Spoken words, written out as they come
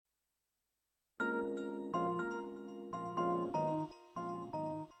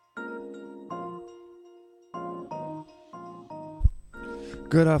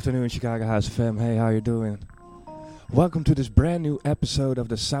Good afternoon, Chicago House FM. Hey, how you doing? Welcome to this brand new episode of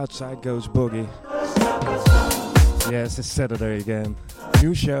the Southside Goes Boogie. Yes, it's Saturday again.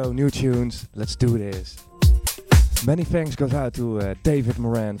 New show, new tunes. Let's do this. Many thanks goes out to David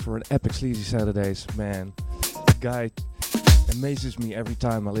Moran for an epic Sleazy Saturdays. Man, the guy amazes me every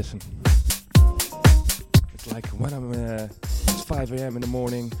time I listen. It's like when it's 5 a.m. in the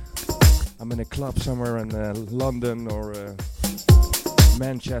morning. I'm in a club somewhere in London or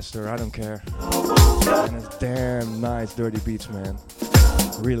Manchester, I don't care. And it's damn nice dirty beats, man.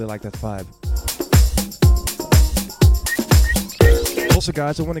 Really like that vibe. Also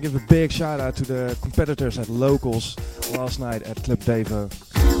guys, I want to give a big shout out to the competitors at Locals last night at Club Devo.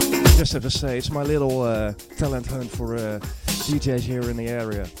 Just have to say, it's my little talent hunt for DJs here in the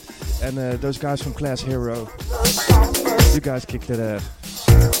area. And those guys from Class Hero, you guys kicked it ass.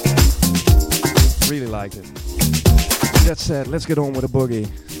 Really liked it. That said, let's get on with the boogie.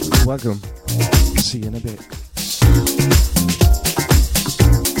 Welcome. See you in a bit.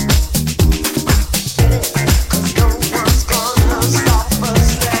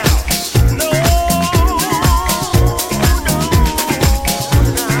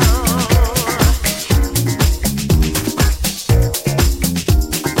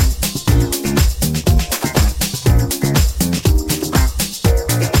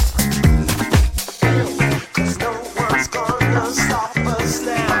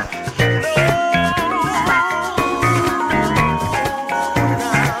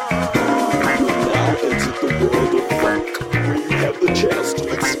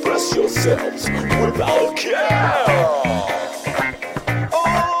 Without care.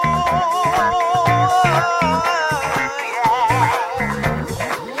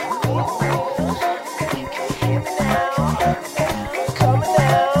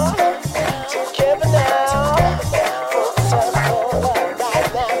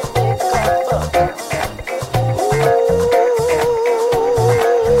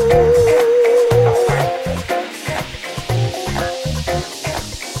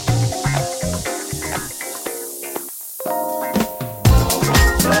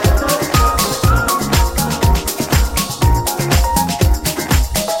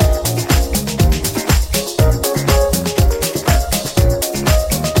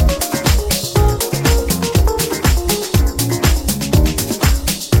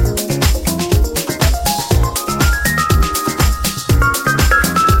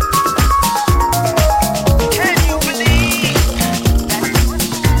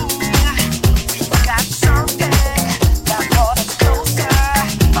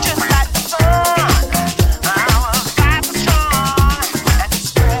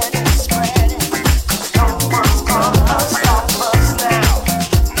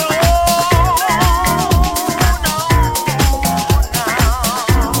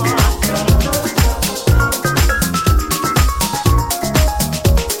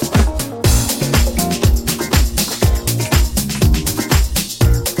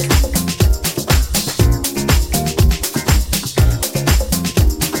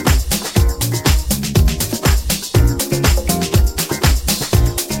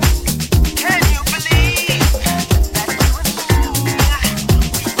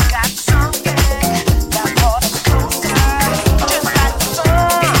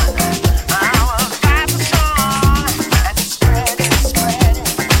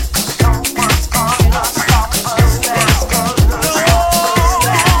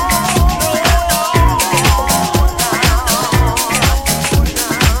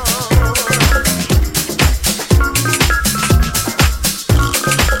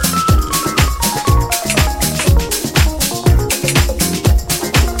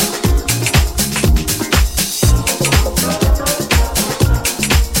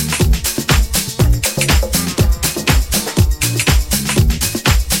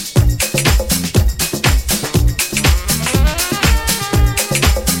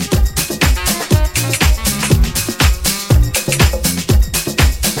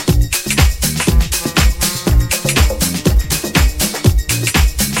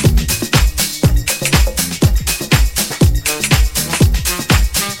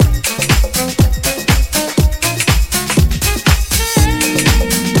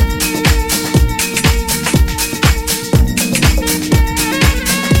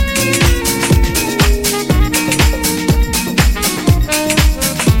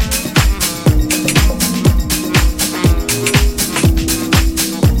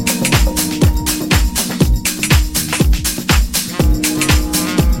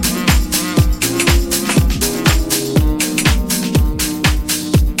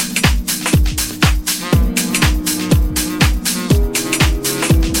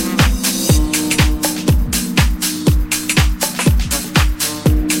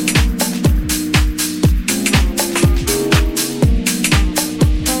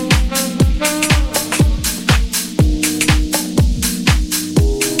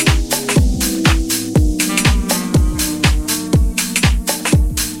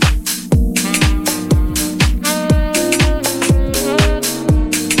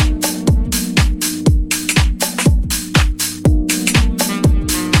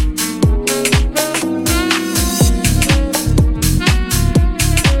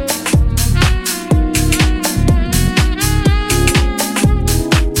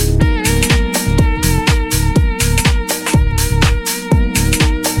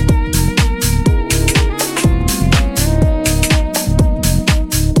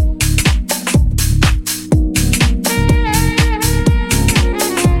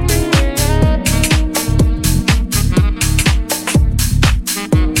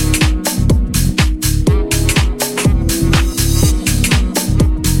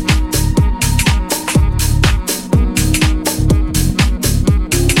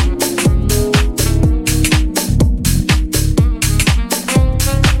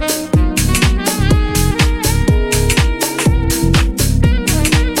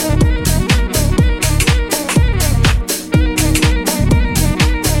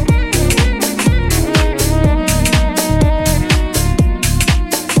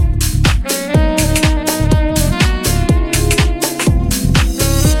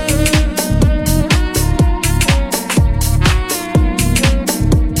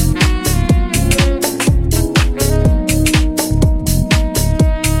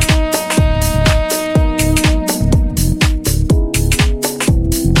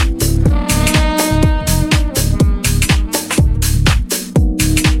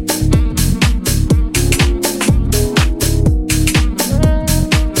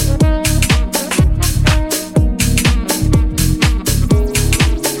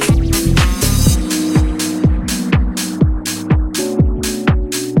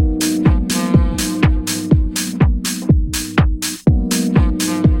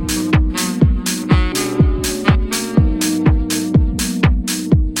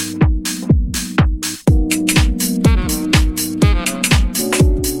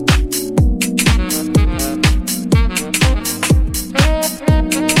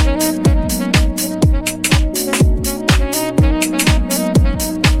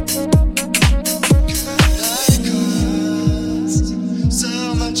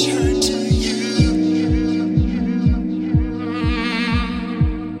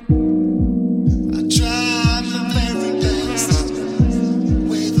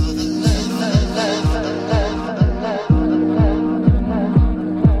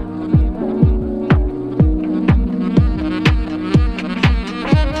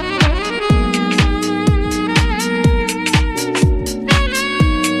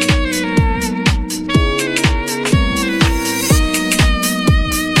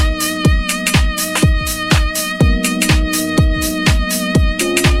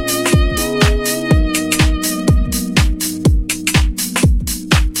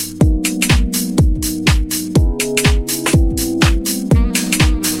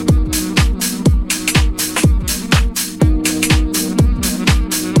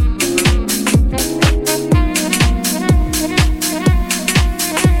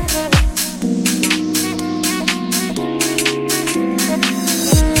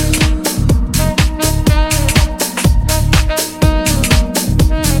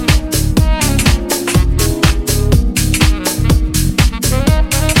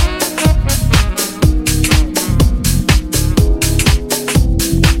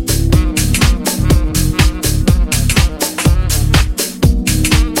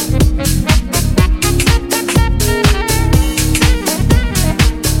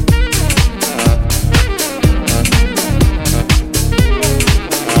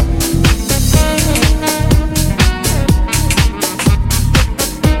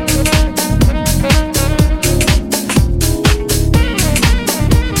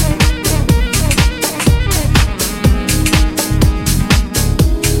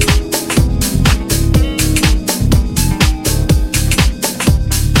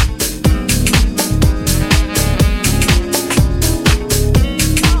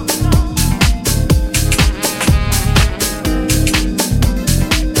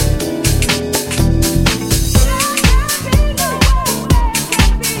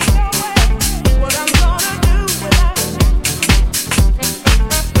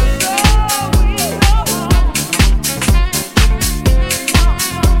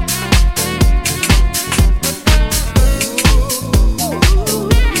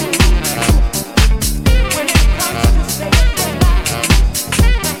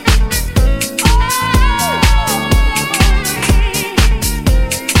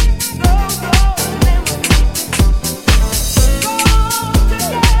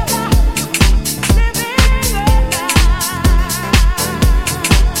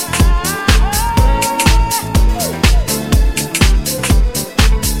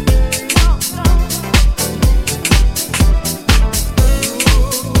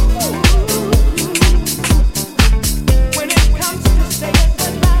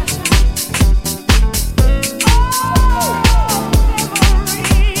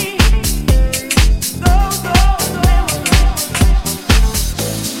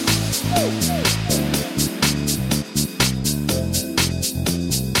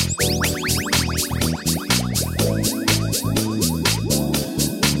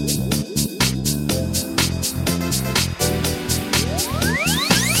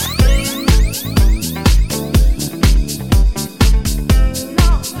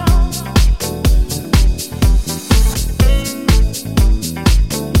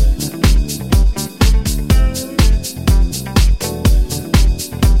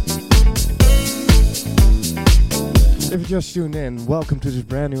 just tuned in, welcome to this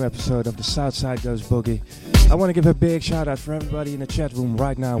brand new episode of the Southside Goes Boogie. I want to give a big shout out for everybody in the chat room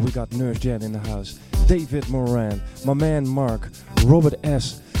right now. We got Nurse Jen in the house, David Moran, my man Mark, Robert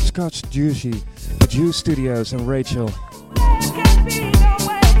S, Scotch Juicy, the Juice Studios, and Rachel.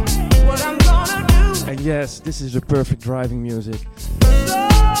 And yes, this is the perfect driving music.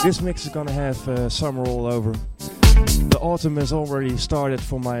 This mix is gonna have summer all over. The autumn has already started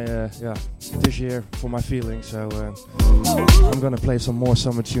for my this year for my feelings, so I'm gonna play some more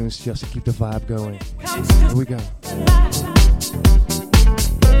summer tunes just to keep the vibe going. Here we go.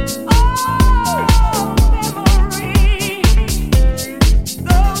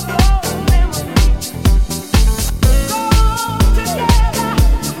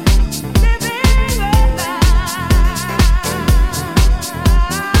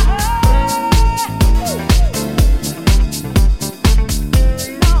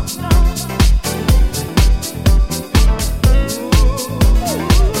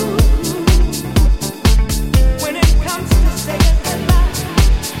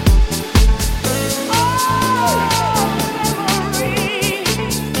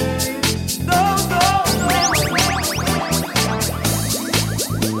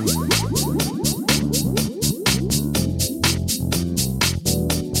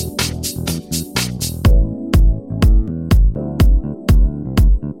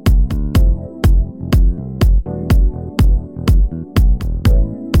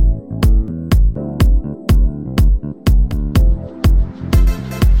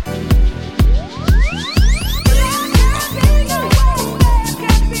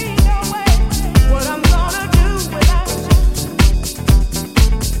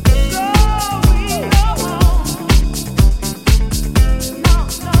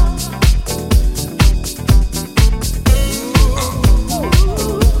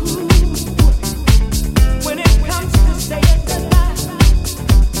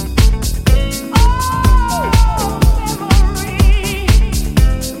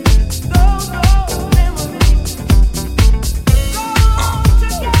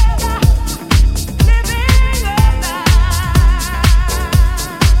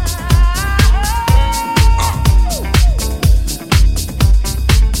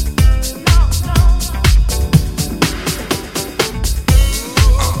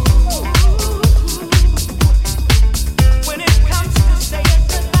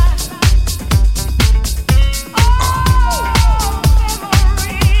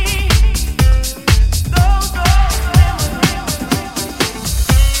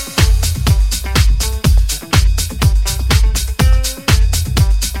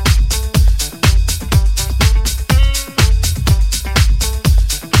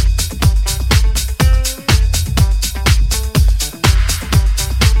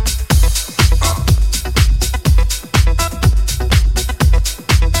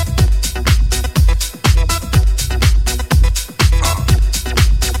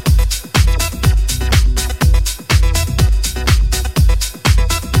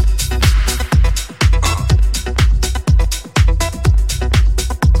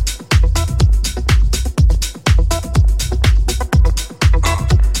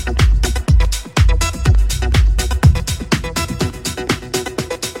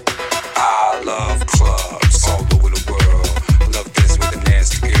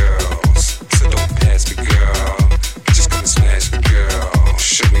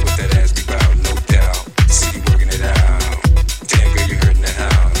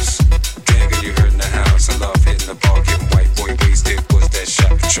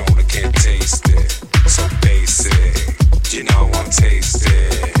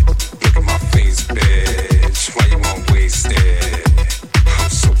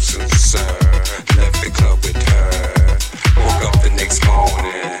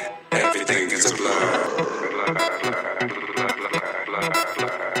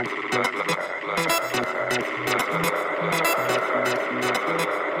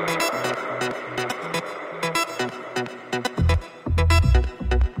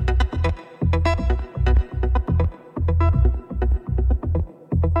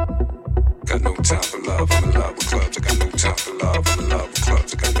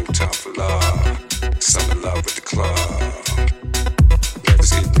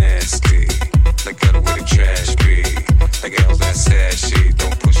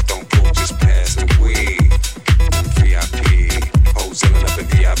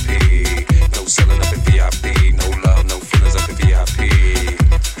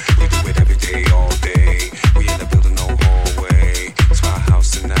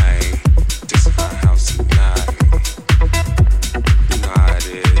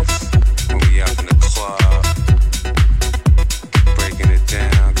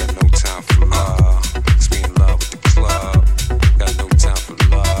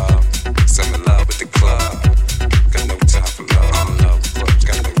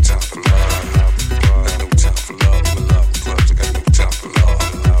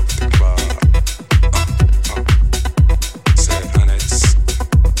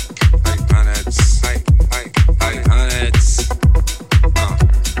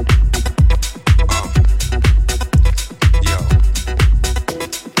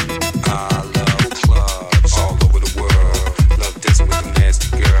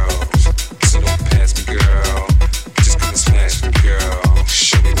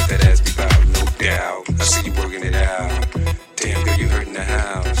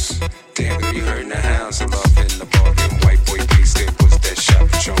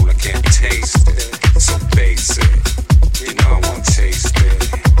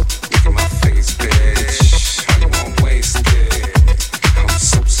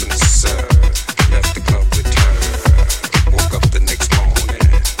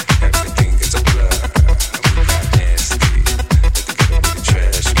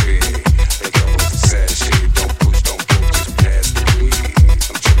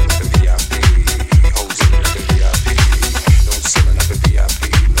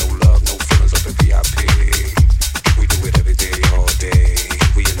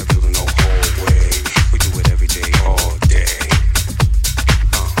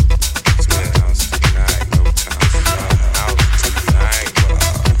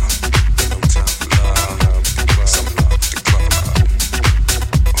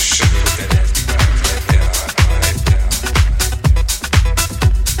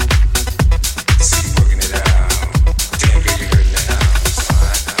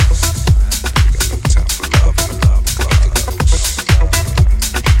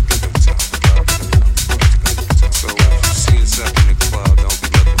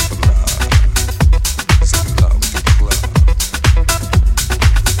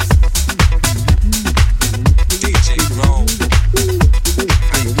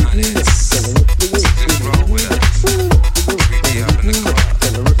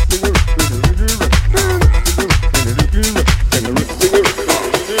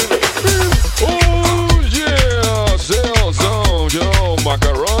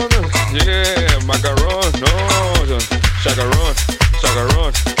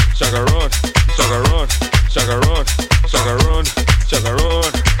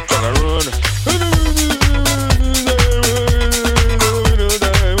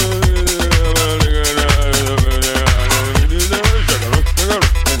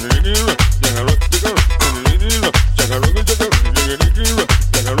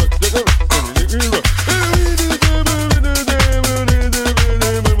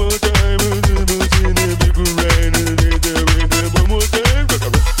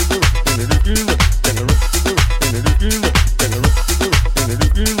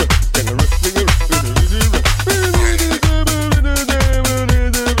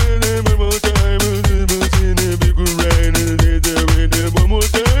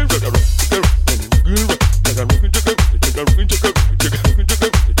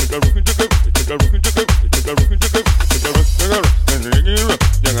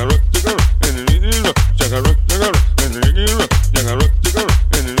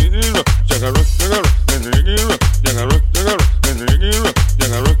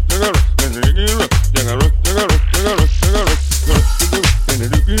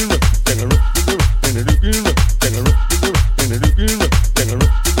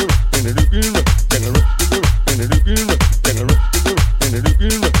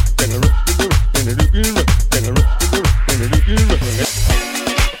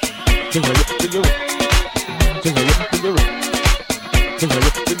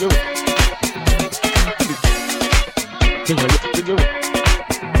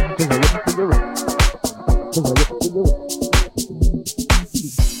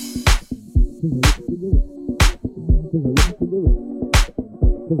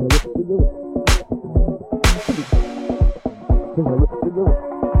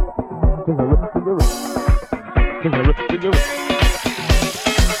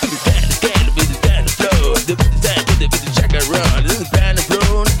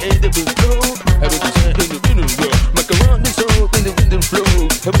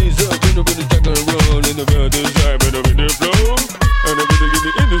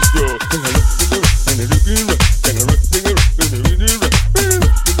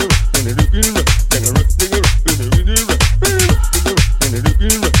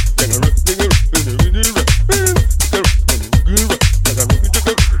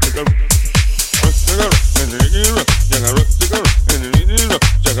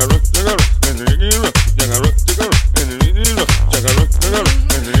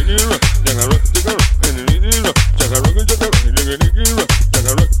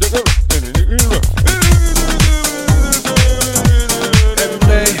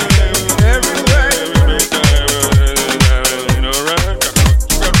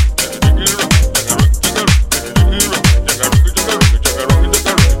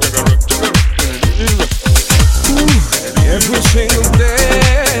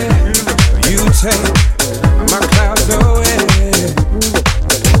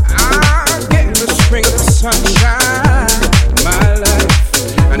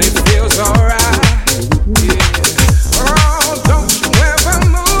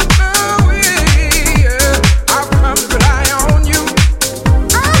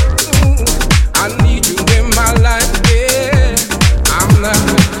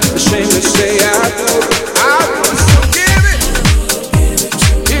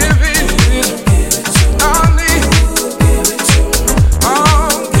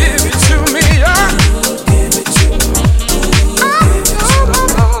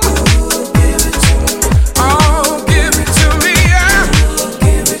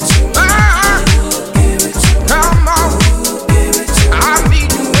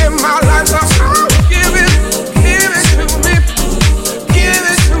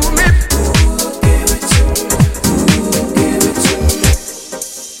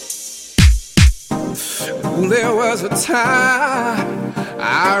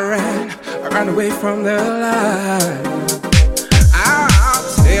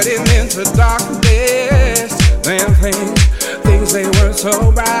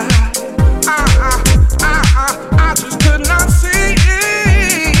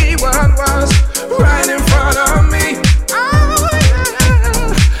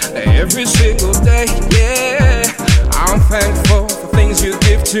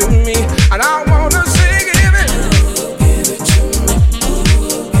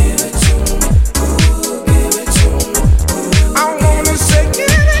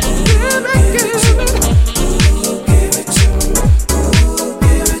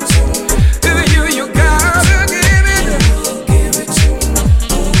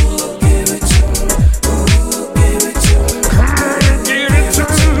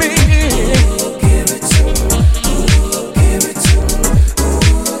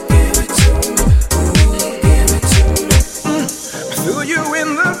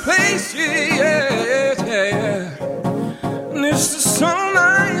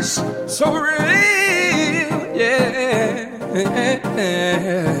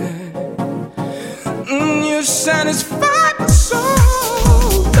 You satisfy my soul.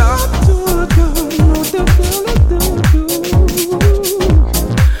 I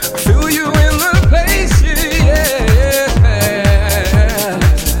feel you in the place, yeah.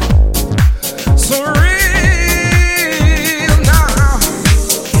 So real now.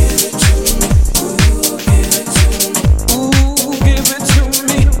 Ooh, give it to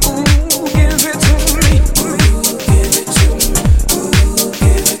me. Ooh, give it to me. Ooh, give it to me. Ooh,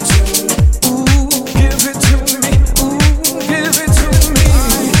 give it to me. Ooh, give it to me. Ooh, give it to me.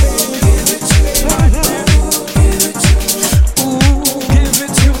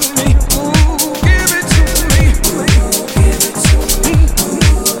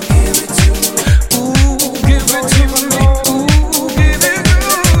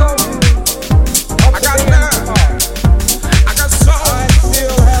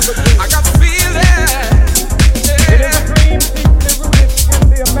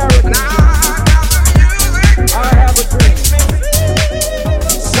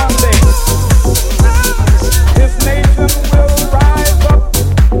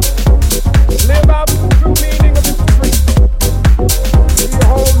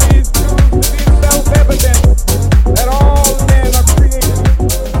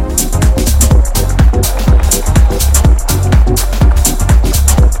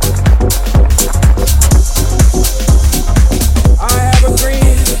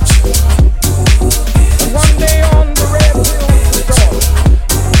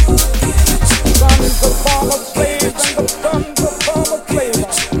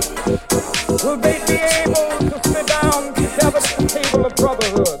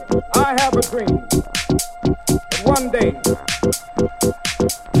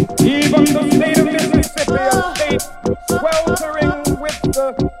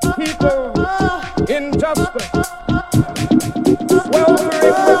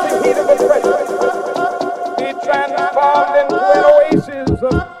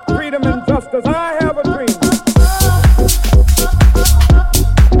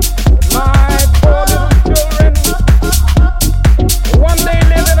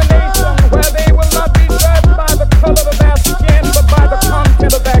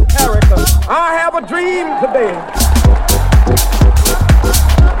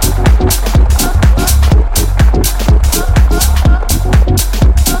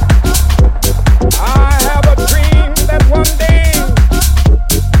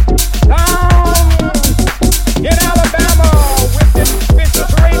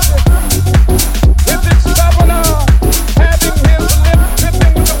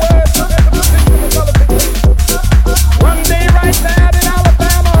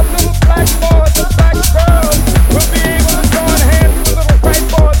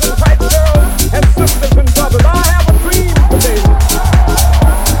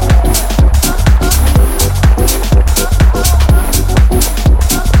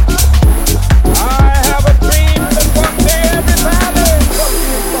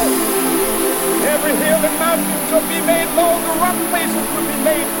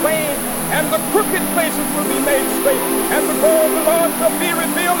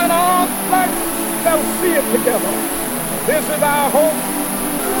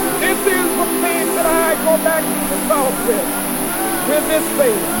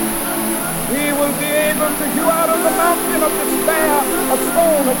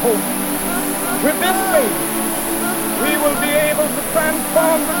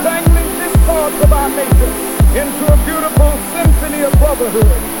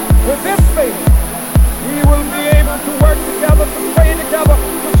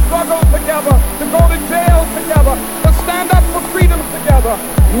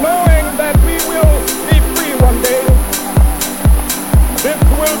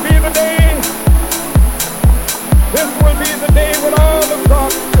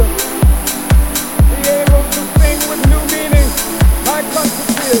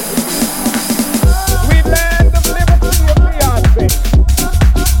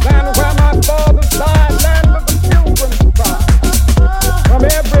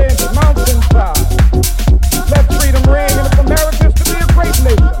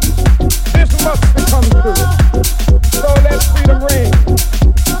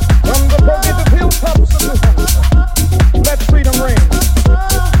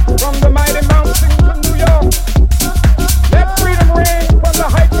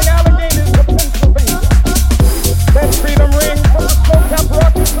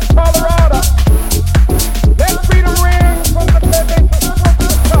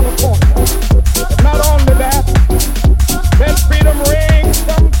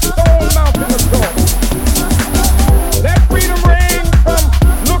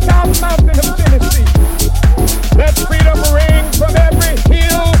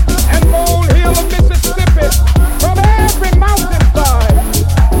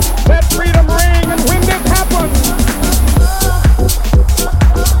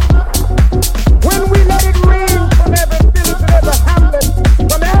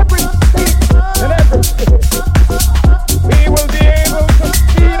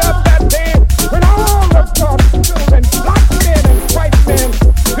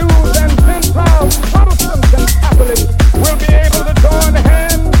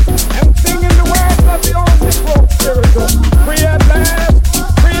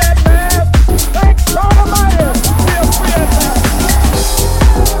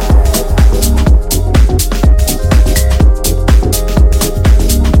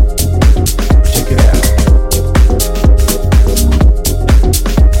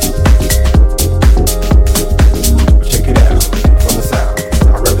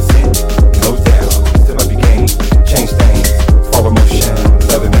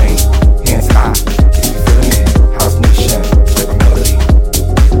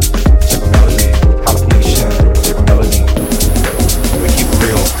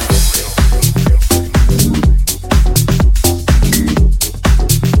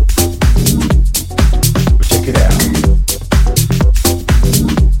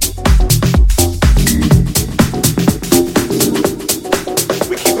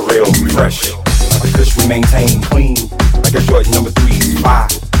 fresh. Like the kush we maintain clean, like a Jordan number 3's fly.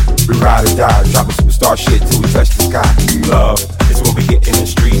 We ride or die, dropping superstar shit till we touch the sky. Love is when we get in the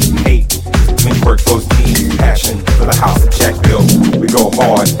street. Hate is when you work those needs. Passion for the house that Jack built. We go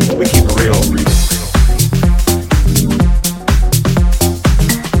hard, we keep it real.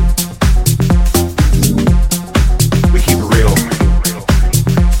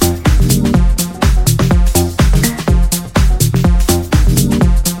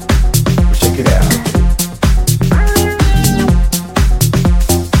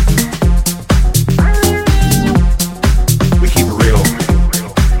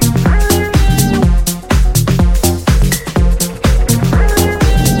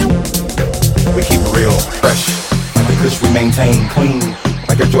 Maintain clean,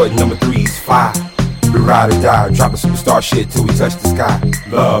 like a Jordan number 3's fly. We ride or die, dropping superstar shit till we touch the sky.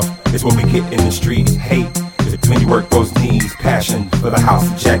 Love is when we get in the streets. Hate is when you work those needs. Passion for the house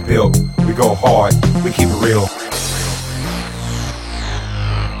that Jack built. We go hard, we keep it real.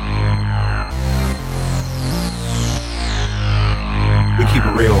 We keep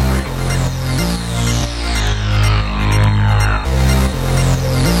it real.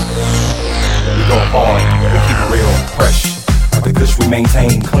 We go hard, we keep it real. Fresh. Like the kush we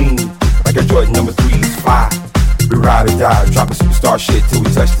maintain clean, like a Jordan number 3's fly. We ride or die, dropping superstar shit till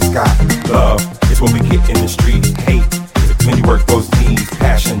we touch the sky. Love is when we get in the streets. Hate is when you work those needs.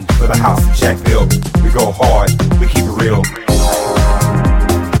 Passion for the house that Jack built. We go hard, we keep it real.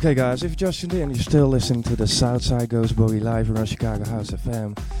 Okay guys, if you just tuned in, you're still listening to the Southside Goes Boogie live here on Chicago House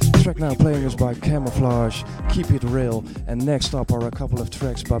FM. The track now playing is by Camouflage, Keep It Real, and next up are a couple of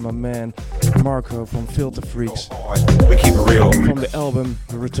tracks by my man Marco from Filter Freaks. We keep it real. From the album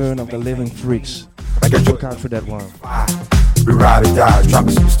The Return of the Living Freaks. Look out for that one. We ride or die,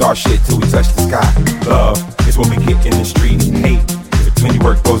 dropping superstar shit till we touch the sky. Love is when we get in the streets. Hate is when you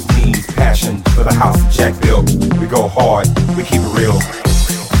work those needs. Passion for the house that Jack built. We go hard, we keep it real.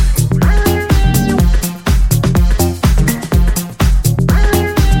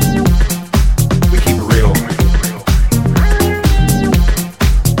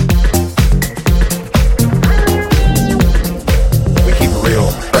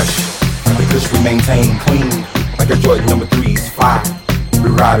 Maintain clean, like a Jordan number 3's fly. We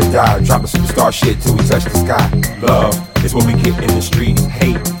ride or die, dropping superstar shit till we touch the sky. Love is when we get in the streets.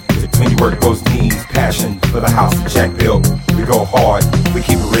 Hate is when you work those needs. Passion for the house that Jack built. We go hard, we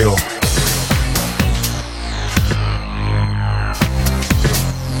keep it real.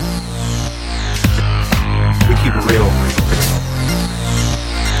 We keep it real.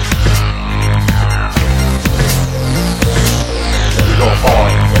 We go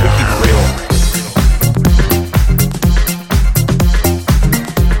hard, we keep it real.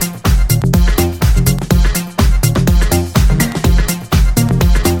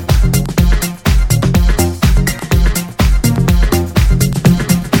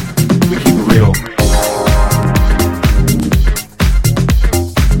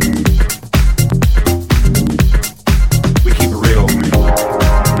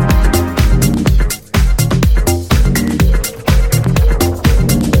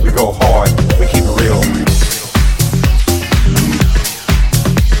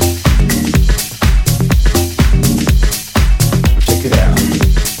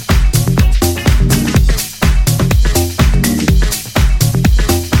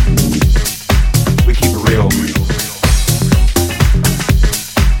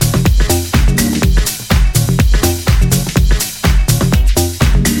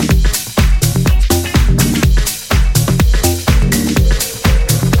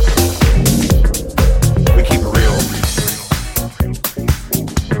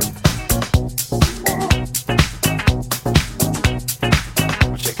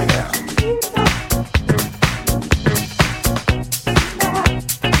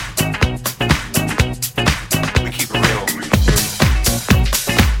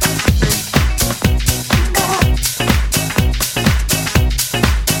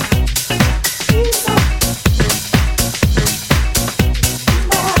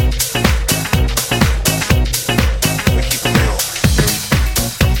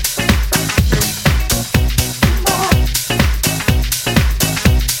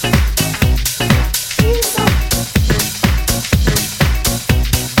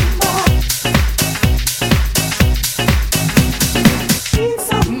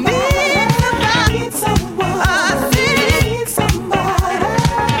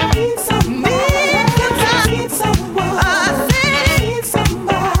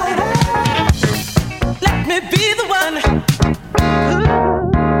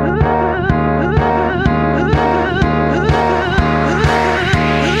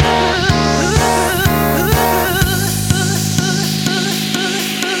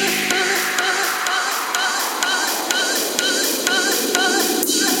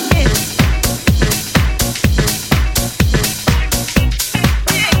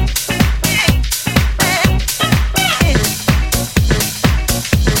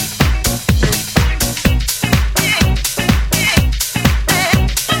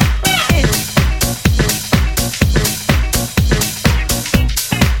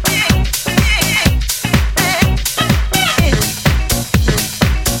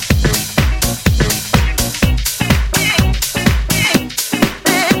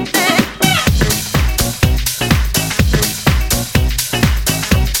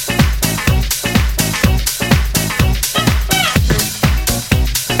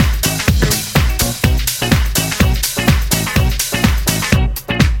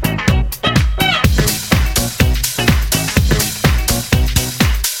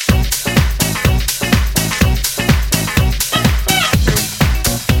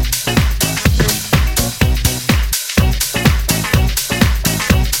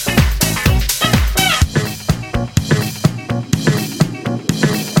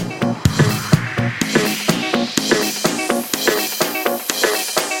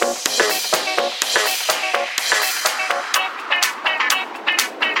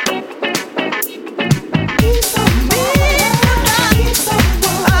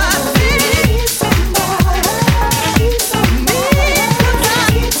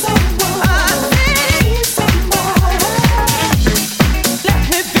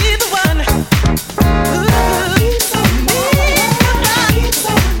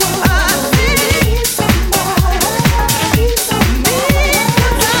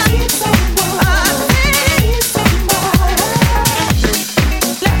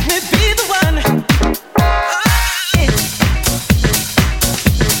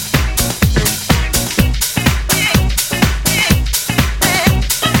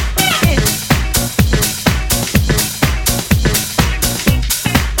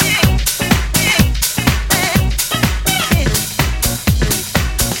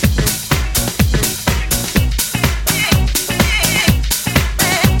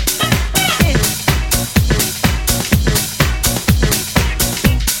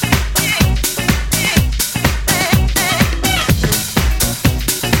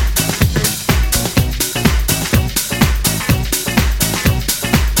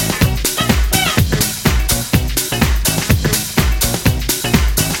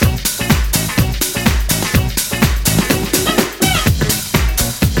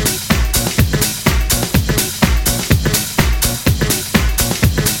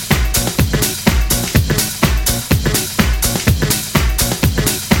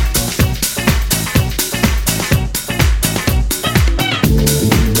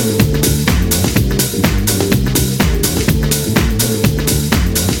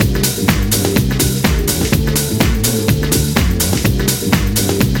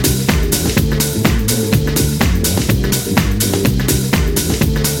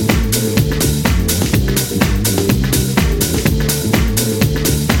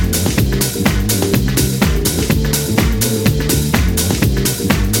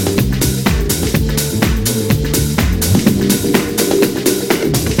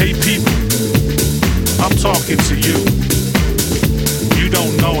 talking to you. You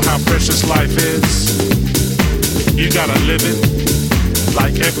don't know how precious life is. You gotta live it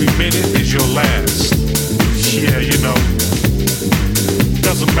like every minute is your last. Yeah, you know.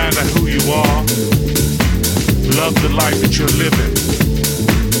 Doesn't matter who you are. Love the life that you're living.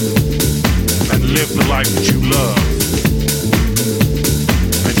 And live the life that you love.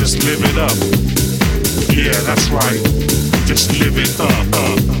 And just live it up. Yeah, that's right. Just live it up.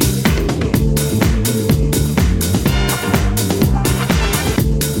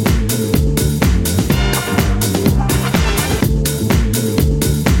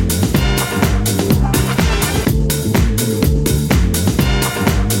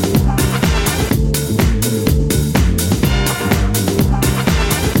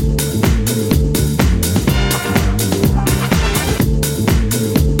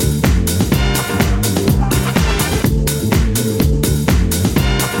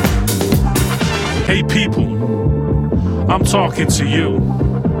 I'm talking to you.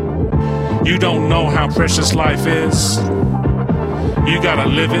 You don't know how precious life is. You gotta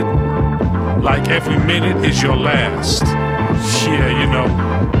live it like every minute is your last. Yeah, you know.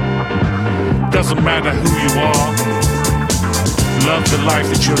 Doesn't matter who you are. Love the life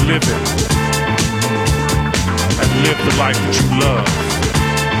that you're living. And live the life that you love.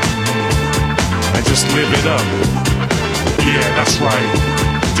 And just live it up. Yeah, that's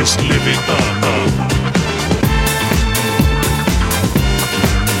right. Just live it up.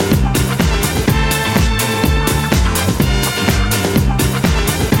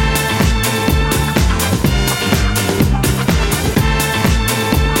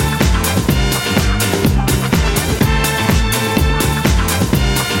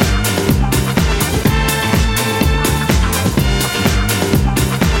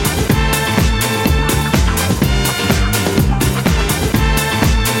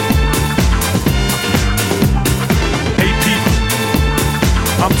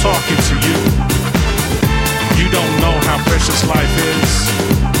 Talking to you. You don't know how precious life is.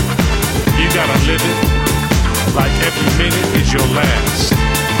 You gotta live it like every minute is your last.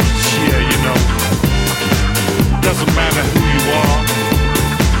 Yeah, you know. Doesn't matter who you are.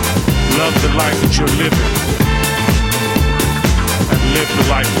 Love the life that you're living. And live the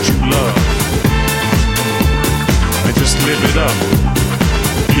life that you love. And just live it up.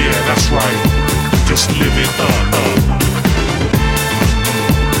 Yeah, that's right. Just live it up.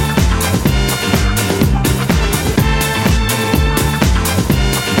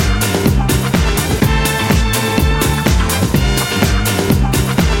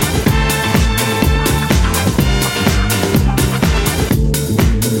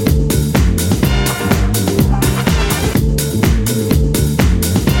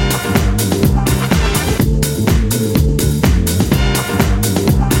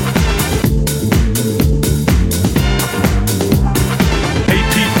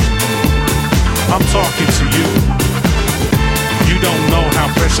 Talking to you. You don't know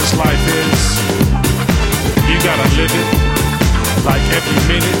how precious life is. You gotta live it like every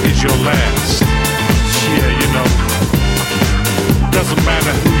minute is your last. Yeah, you know. Doesn't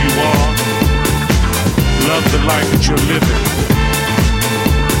matter who you are. Love the life that you're living.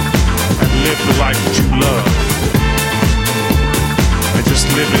 And live the life that you love. And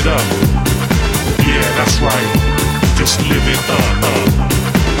just live it up. Yeah, that's right. Just live it up.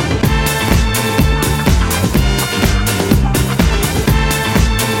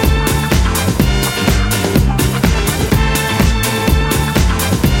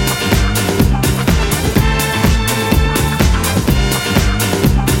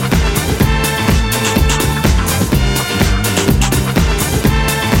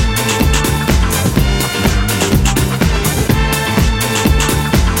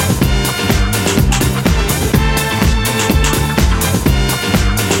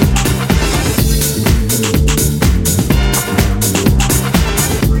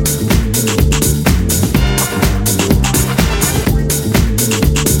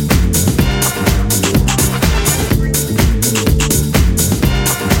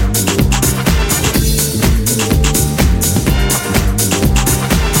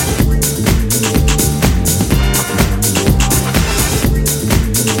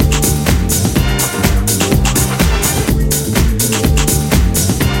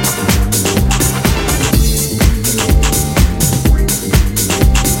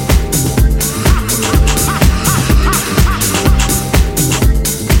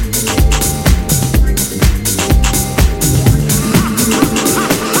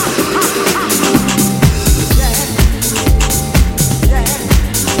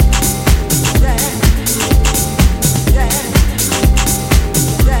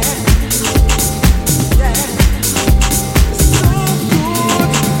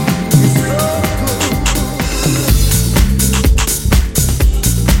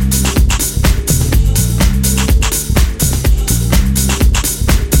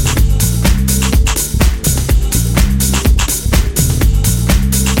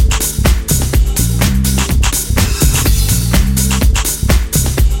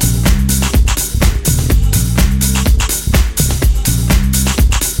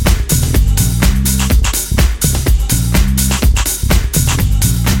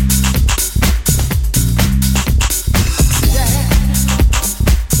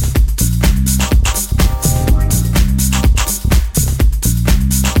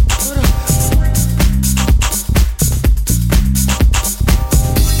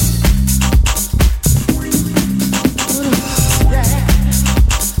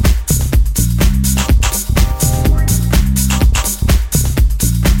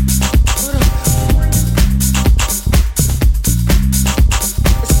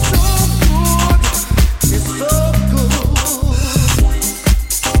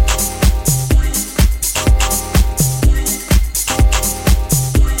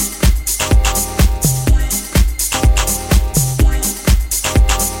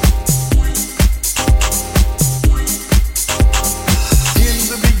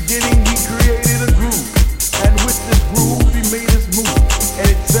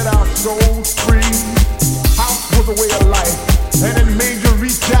 souls free. House was a way of life, and it made you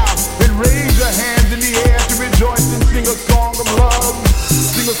reach out and raise your hands in the air to rejoice and sing a song of love,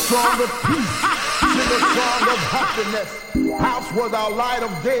 sing a song of peace, sing a song of happiness. House was our light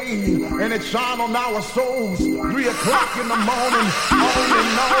of day, and it shone on our souls. 3 o'clock in the morning, on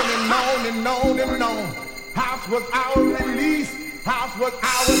and on and on and on and on. House was our release. House was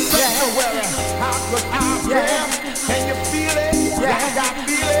our sanctuary. House was our prayer. Can you feel it? Like I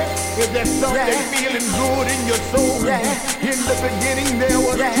feel it. Is there something feeling good in your soul? In the beginning there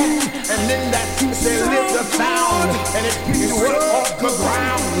was truth, and in that truth there lived a sound, and it picked you up off the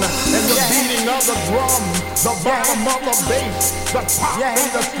ground. And the beating of the drum, the bottom of the bass, the pop and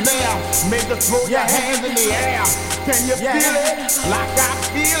the snare made you throw your hands in the air. Can you feel it? Like I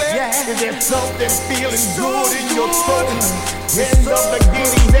feel it. Is there something feeling good in your soul? In the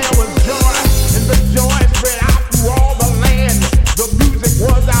beginning there was joy, and the joy spread out through all the land. The music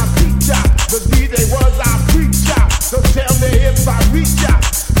was our teacher, the DJ was our preacher. So tell me if I reach out.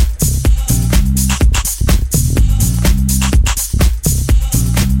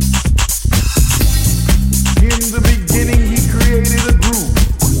 In the beginning he created a groove,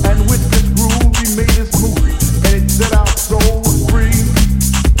 and with this groove he made us move, and it set our souls free.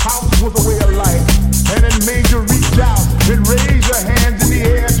 House was a way of life, and it made you reach out and raise your hands in the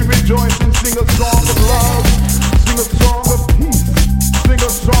air to rejoice and sing a song of love, sing a song of peace, sing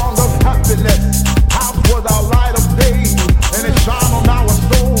a song of happiness. House was our light of day, and it shone on our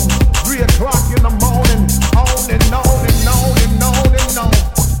souls. 3 o'clock in the morning, on and on and on and on and on.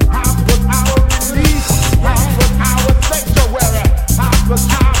 House was our release, house was our sanctuary, house was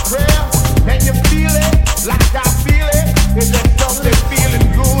our prayer. Can you feel it? Like I feel it? Is there something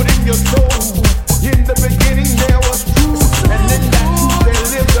feeling good in your soul? In the beginning there was truth, and in that truth there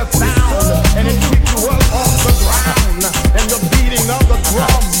lived a sound, and it picked you up off the ground. And the beating of the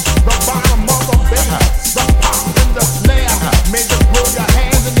drum, the bottom of the bass, the pop and the snare made you throw your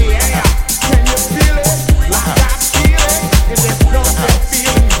hands in the air. Can you feel it? Like I feel it? Is there something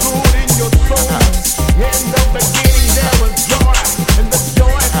feeling good in your soul? In the beginning there was joy, and the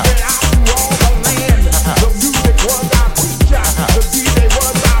joy spread out through all the land. The music was our teacher, the DJ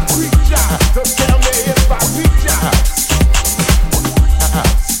was our preacher. So tell me if I reach out.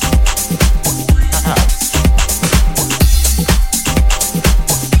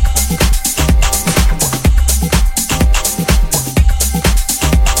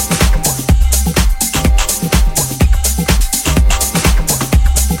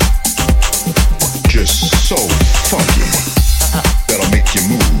 Just so funky, that'll make you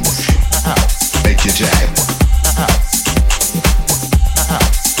move, make you jab.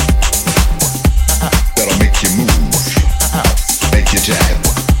 That'll make you move, make you jab.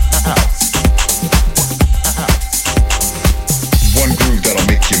 One groove that'll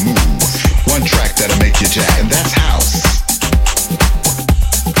make you move, one track that'll make you jab, and that's house.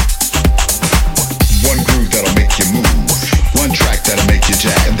 One groove that'll make you move, one track that'll make you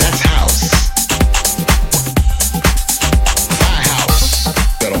jab, and that's house. My house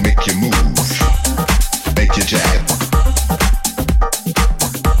that'll make you move, make you jab.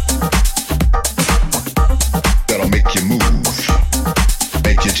 That'll make you move,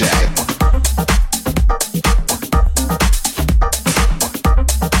 make you jab.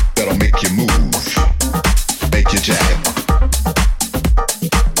 That'll make you move, make you jab.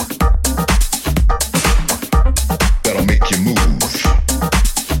 That'll make you move,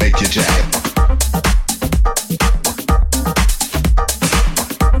 make you jab.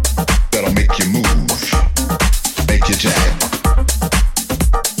 That'll make you move, make you jab.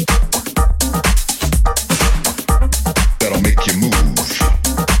 That'll make you move,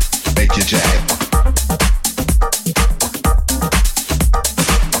 make you jab.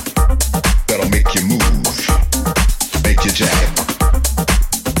 That'll make you move, make you jab.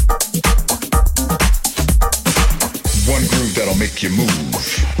 One groove that'll make you move,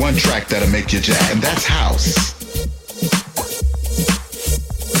 one track that'll make you jab, and that's house.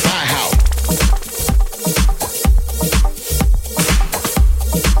 My house.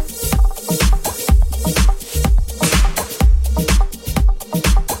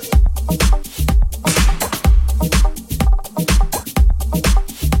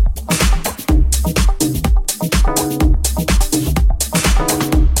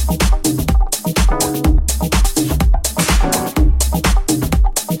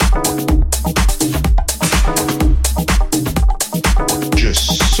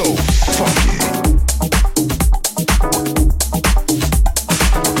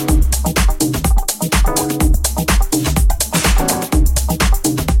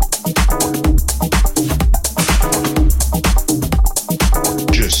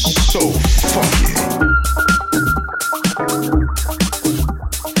 so funky.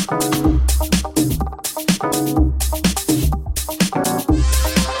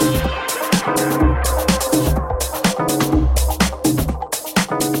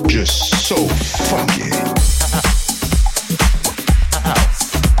 Just so funky.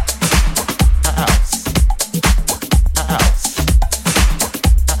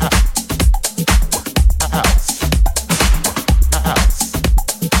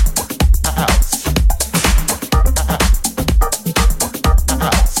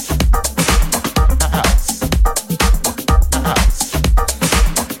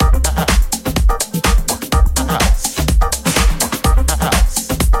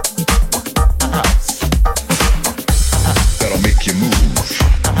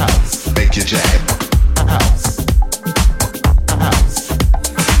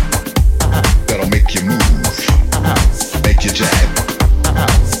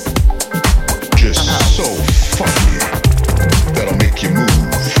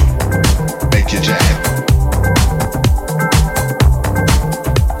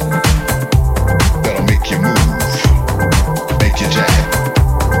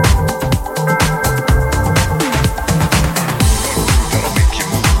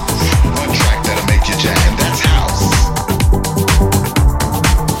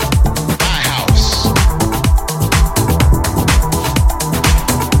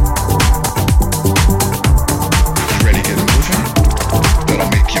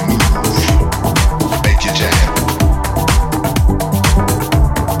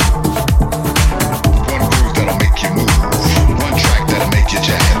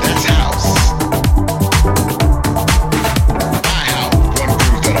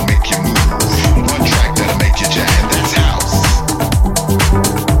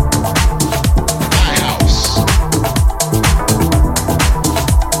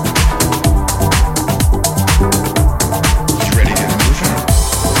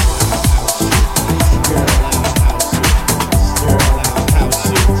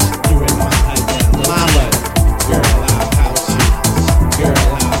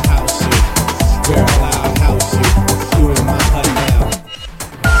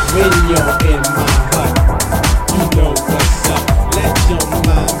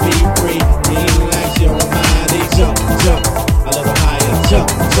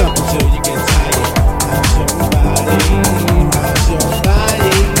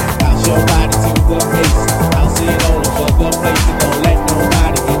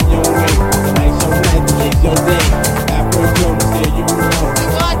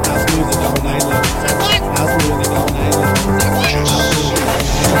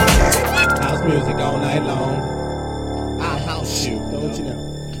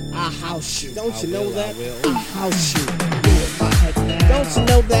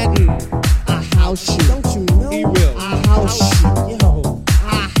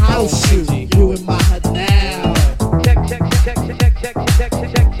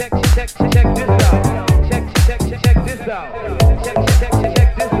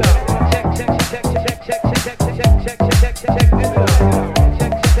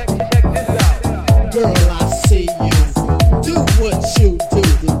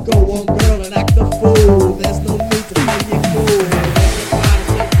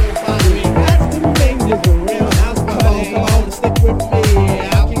 Stick with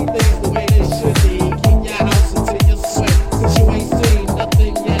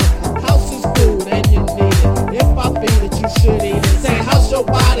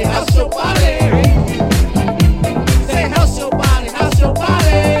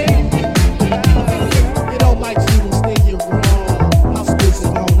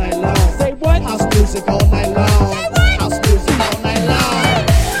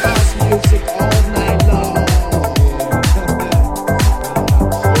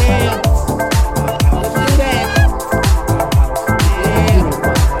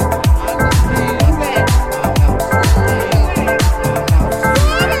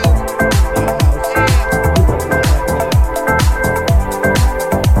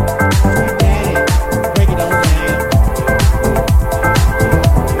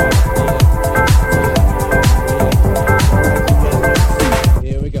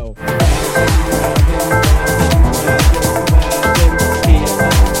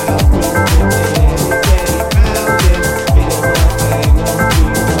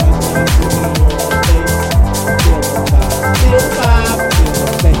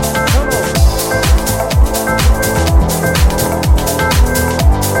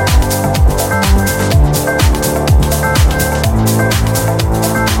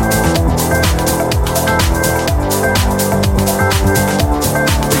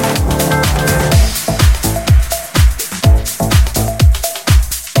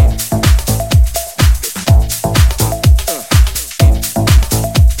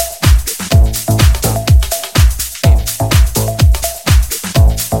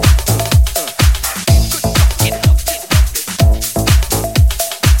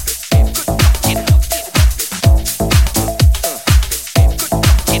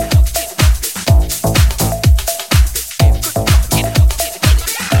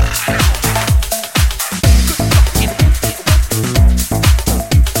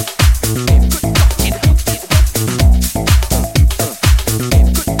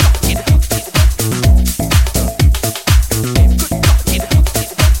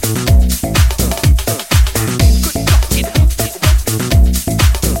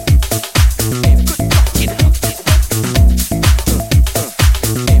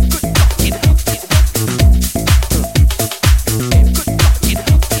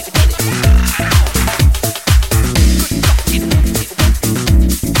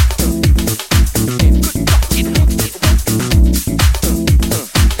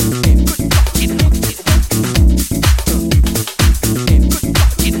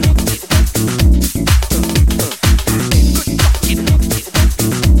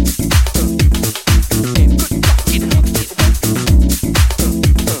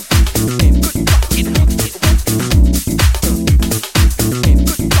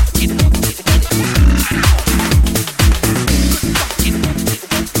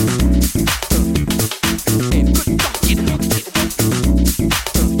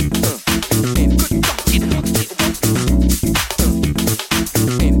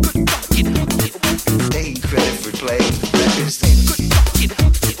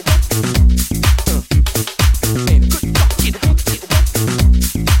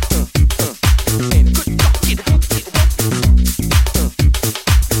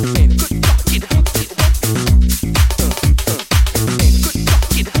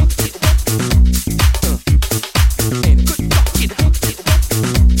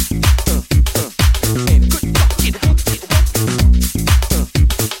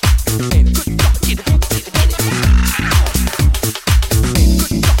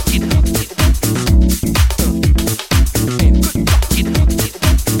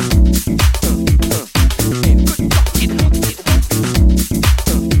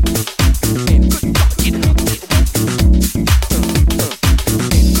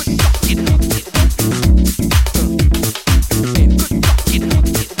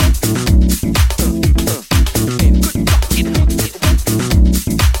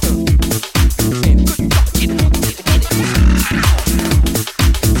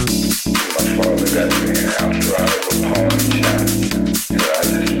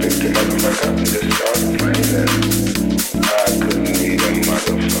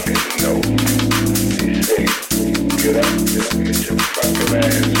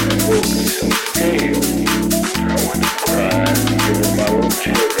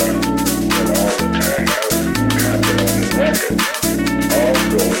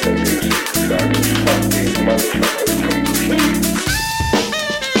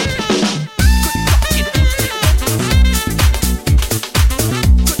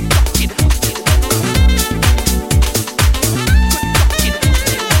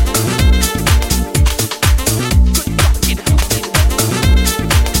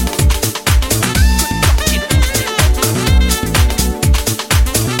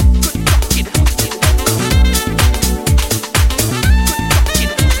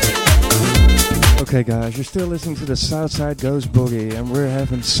Okay guys, you're still listening to the Southside Goes Boogie and we're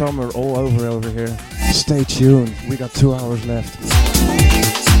having summer all over here. Stay tuned, we got 2 hours left.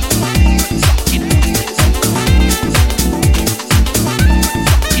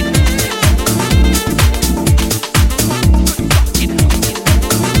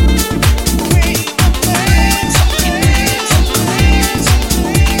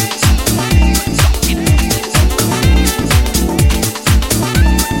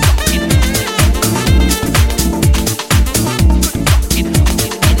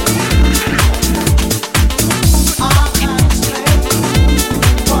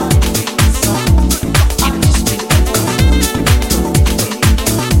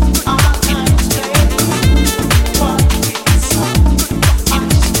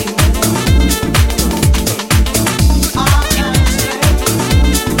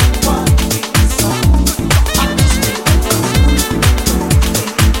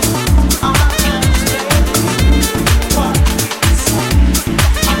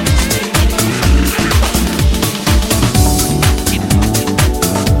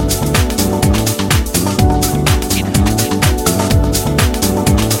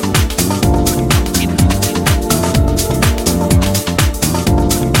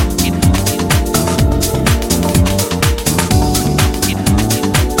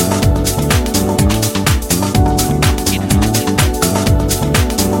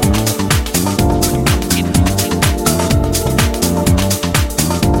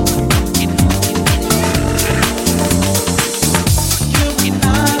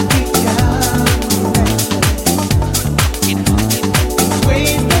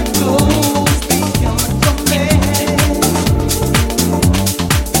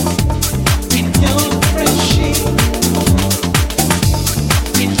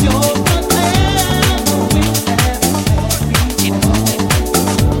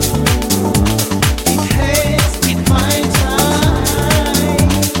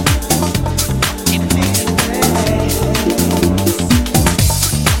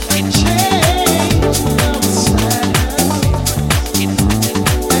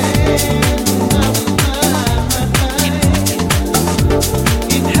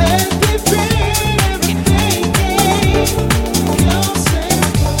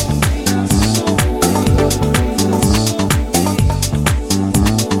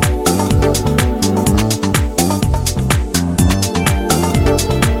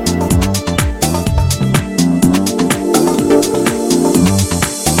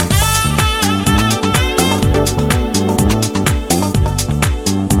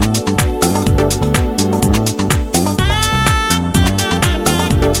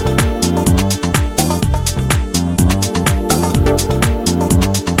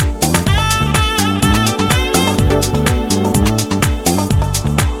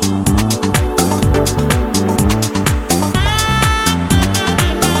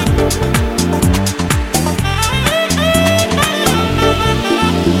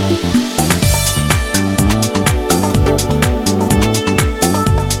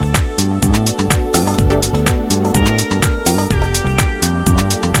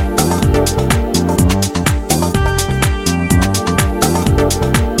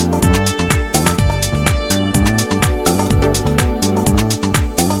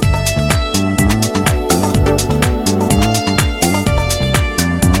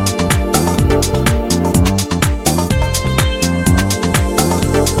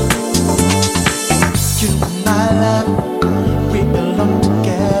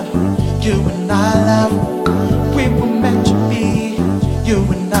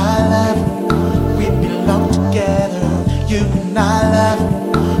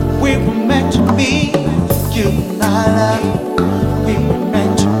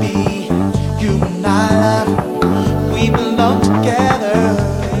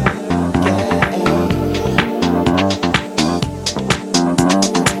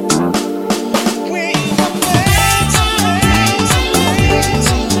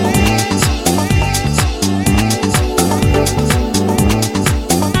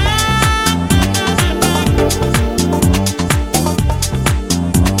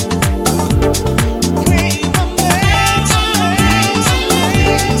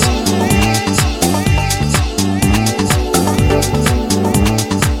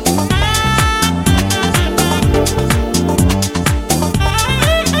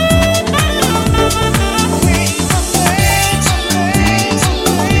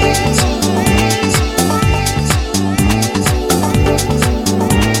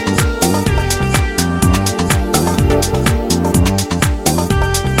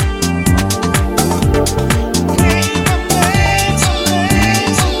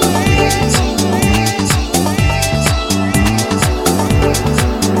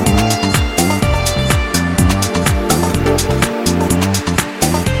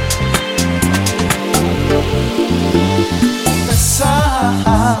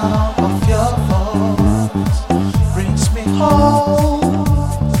 sound of your voice brings me home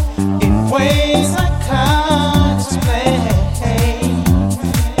in ways I can't explain.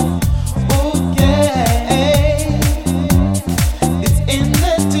 Oh yeah, it's in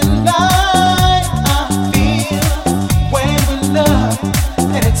the delight I feel when we love,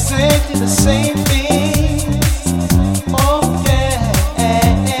 and exactly the same thing.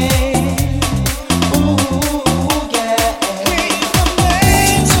 Ooh, yeah. We were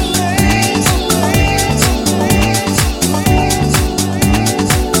made to live.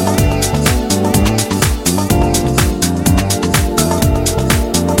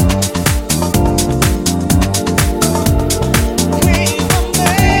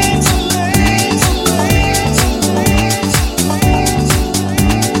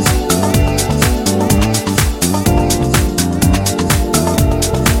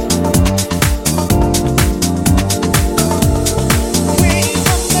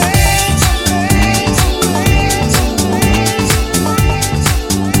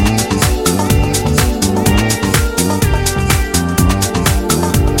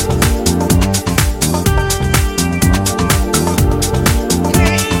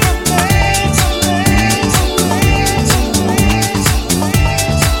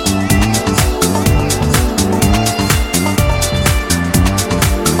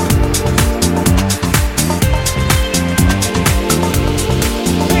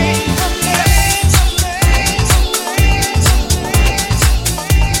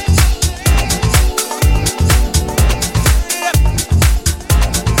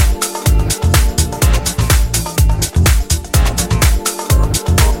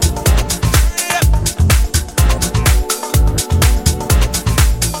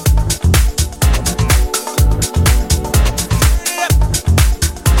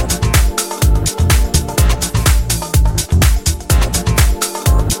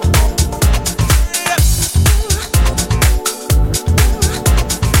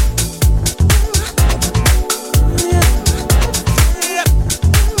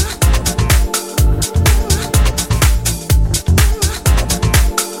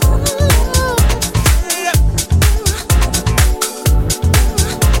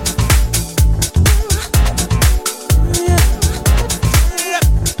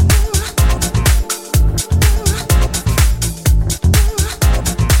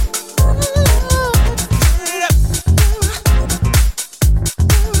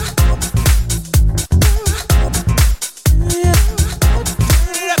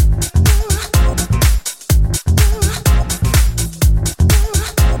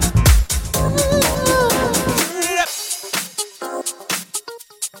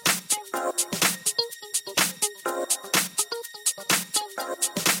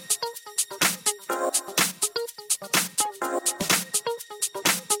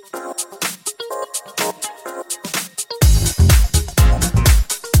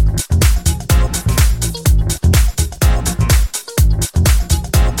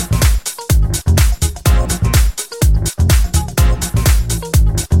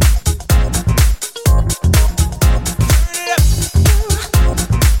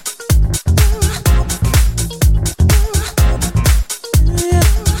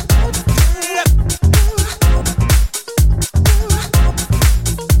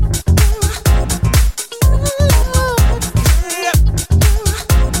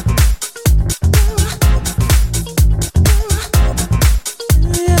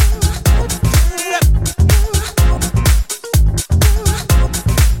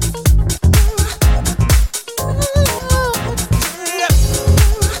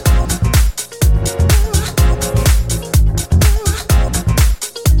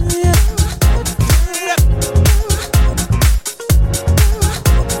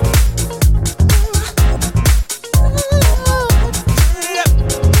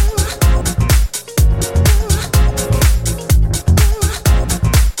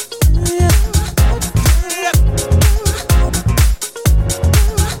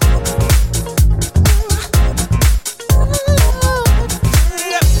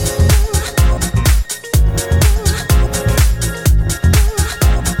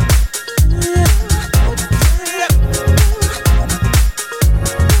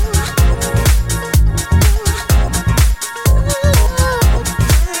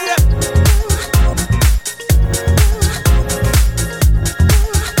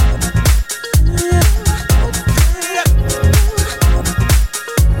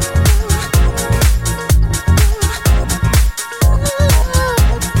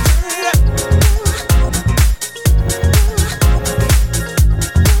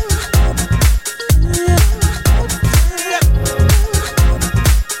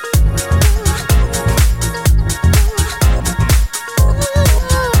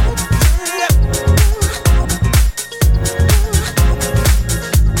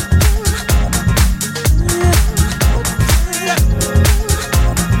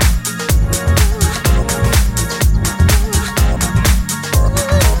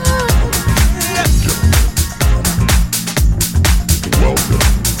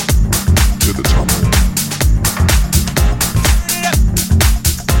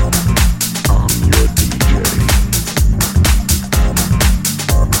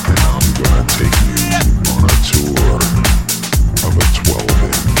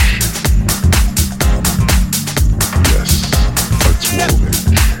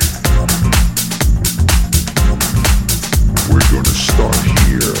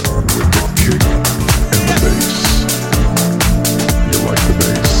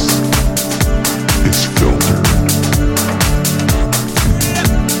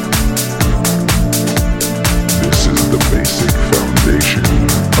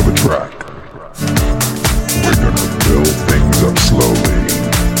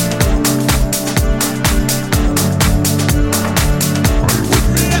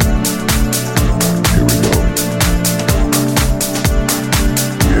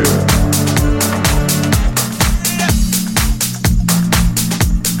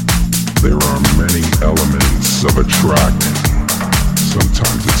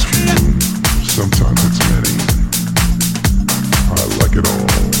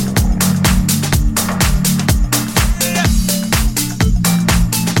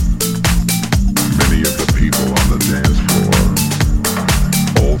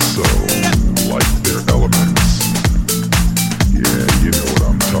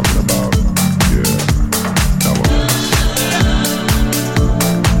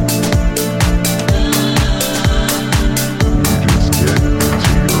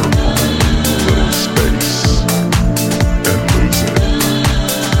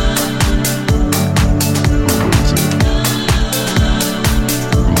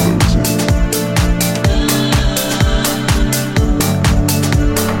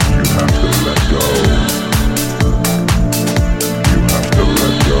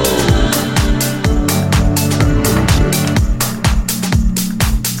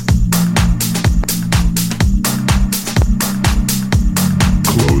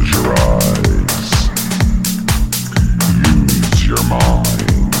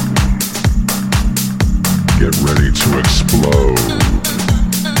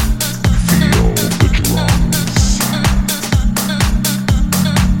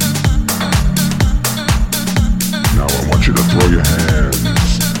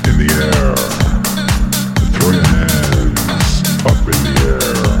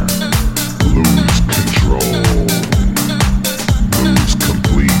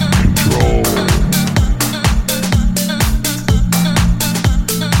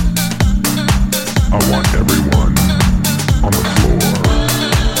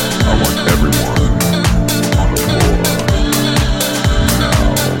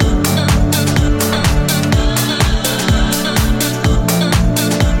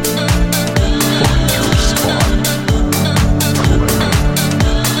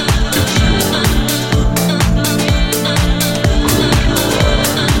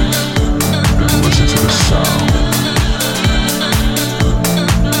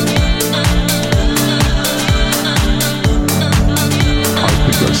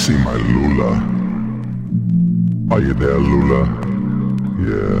 Are you there, Lula?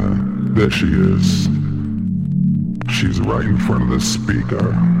 Yeah, there she is. She's right in front of the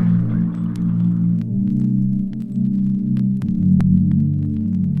speaker.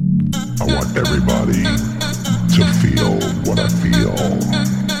 I want everybody to feel what I feel.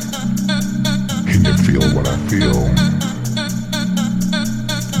 Can you feel what I feel?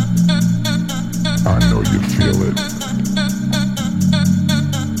 I know you feel it.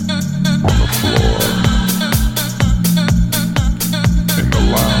 On the floor, in the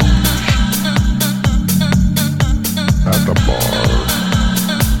lounge, at the bar,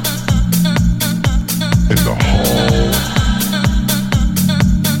 in the hall,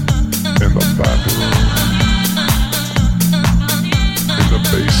 in the bathroom, in the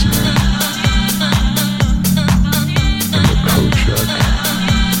basement, in the coat check,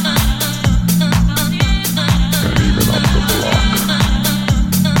 and even up the block.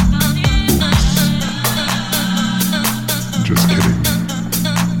 Oops. Just kidding.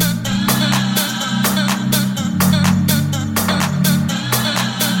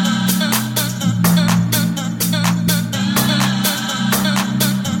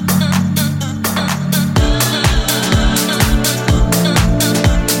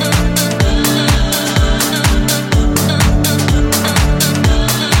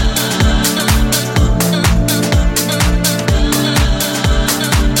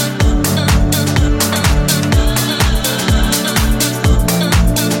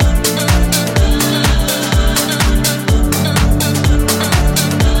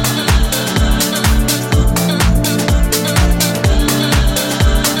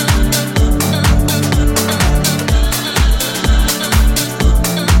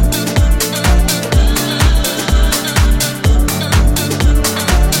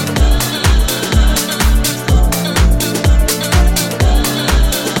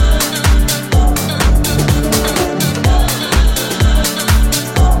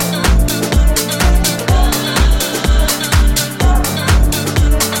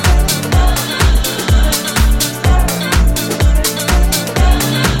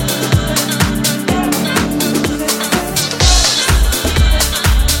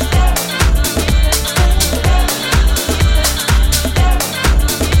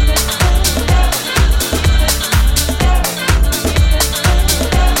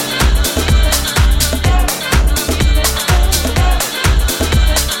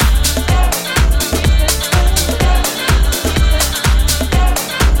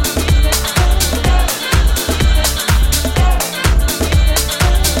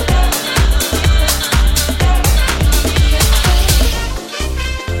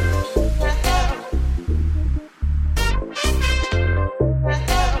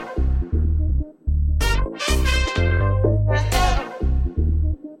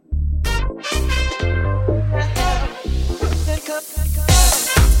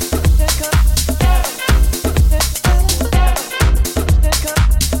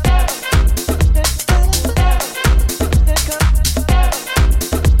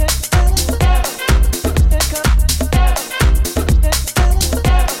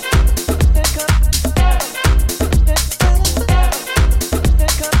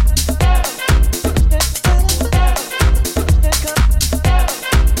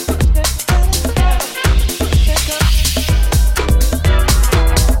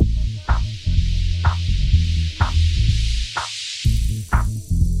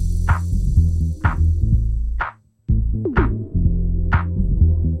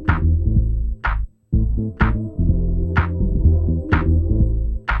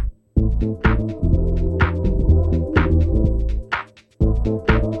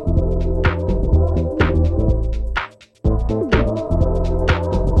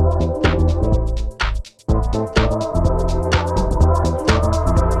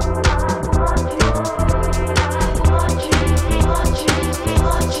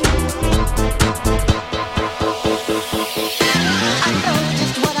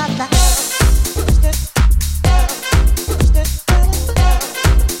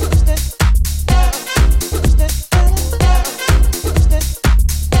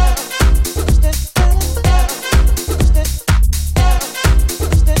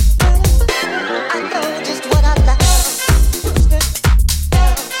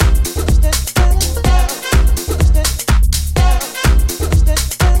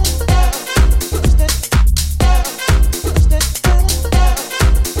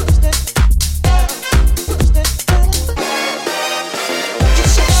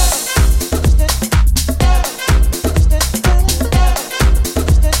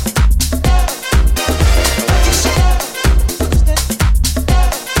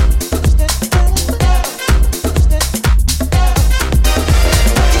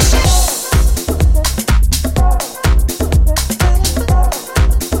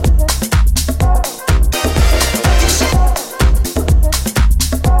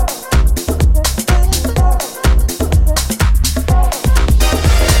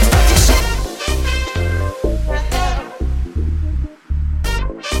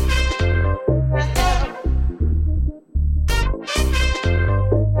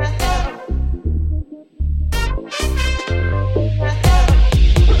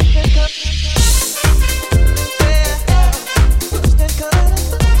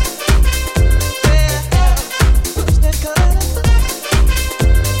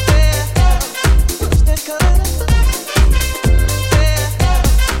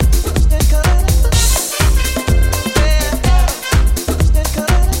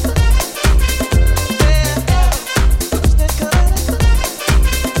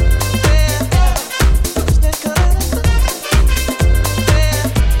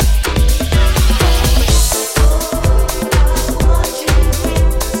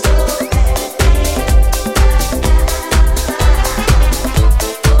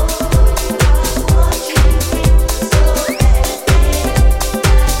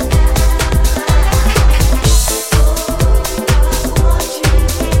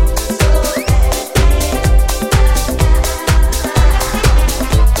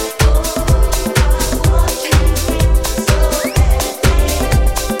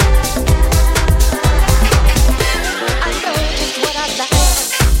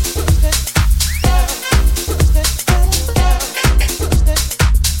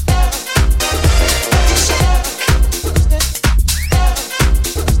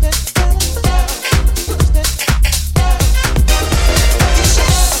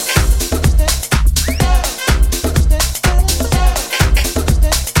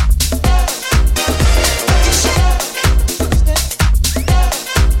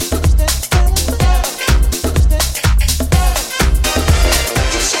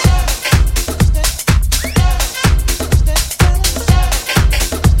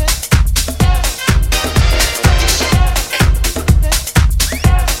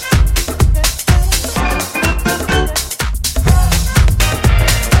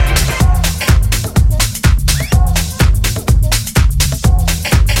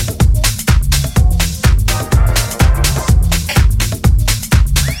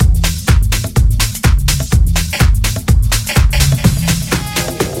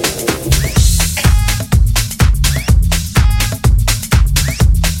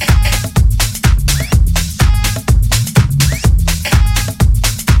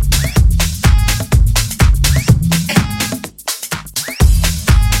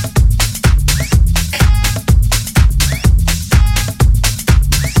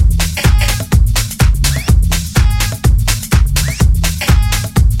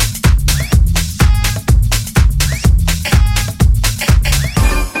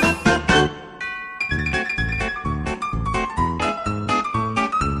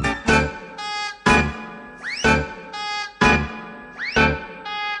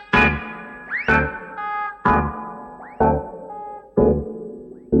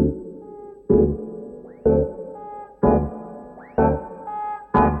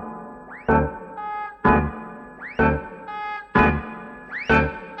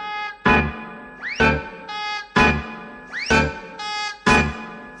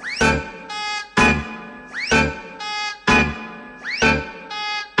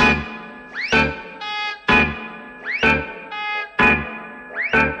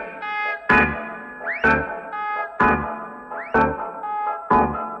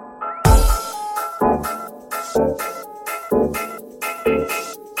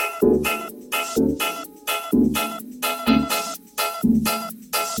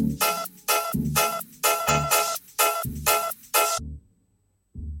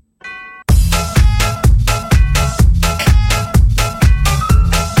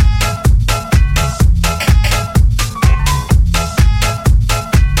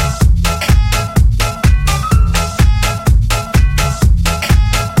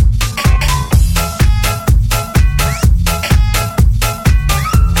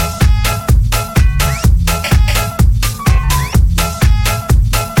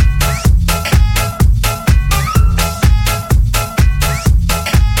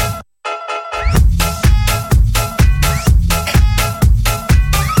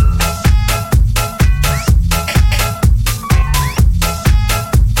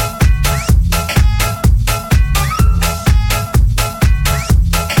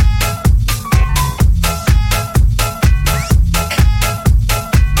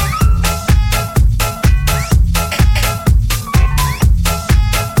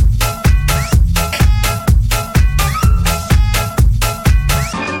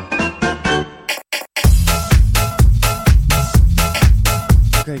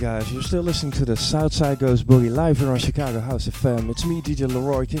 still listening to the Southside Goes Boogie live here on Chicago House FM. It's me, DJ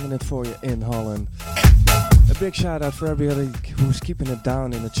Leroy, kicking it for you in Holland. A big shout out for everybody who's keeping it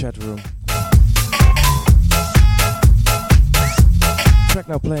down in the chat room. The track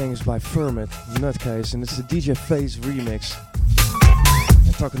now playing is by Fermit, Nutcase, and it's the DJ Face remix.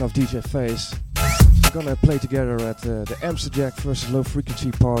 And talking of DJ Face, we're gonna play together at the Amsterdam vs Low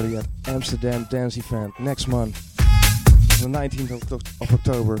Frequency party at Amsterdam Dance Event next month. The 19th of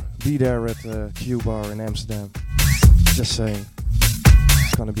October. Be there at the Q Bar in Amsterdam. Just saying.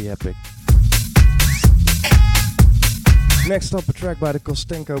 It's gonna be epic. Next up, a track by the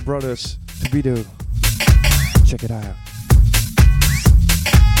Kostenko brothers, To Be Do. Check it out.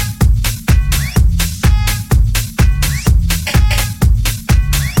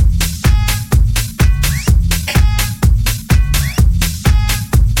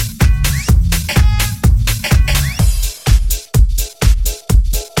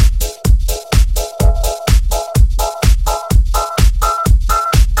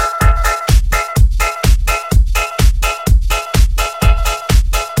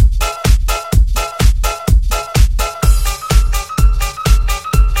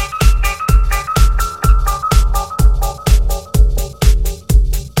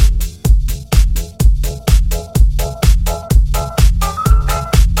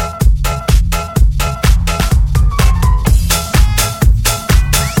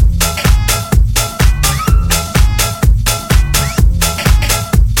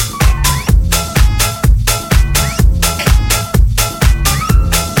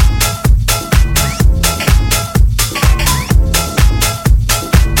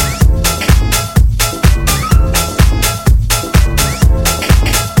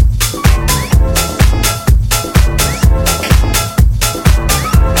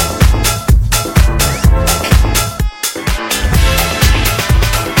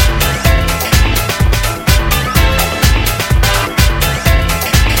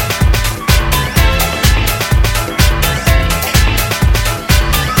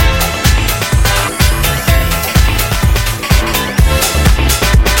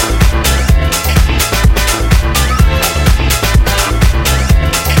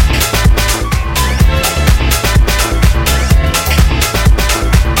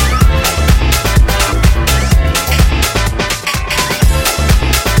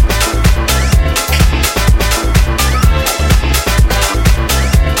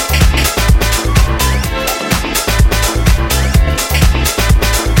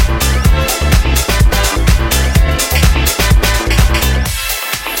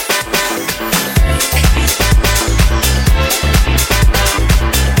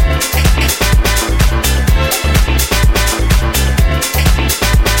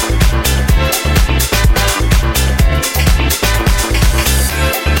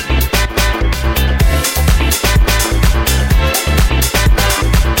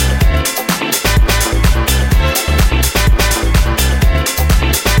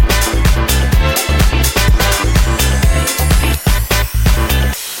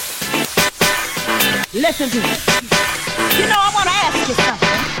 Listen to me. You know, I want to ask you something.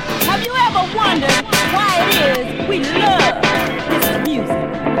 Have you ever wondered why it is we love this music?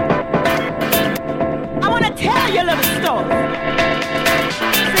 I want to tell you a little story.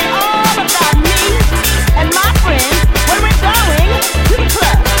 See, all about me and my friends when we're going to the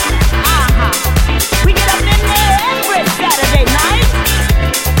club. We get up in there every Saturday night,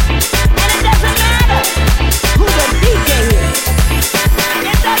 and it doesn't matter who the DJ is.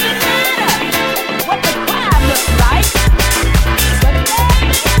 It doesn't matter what the crowd looks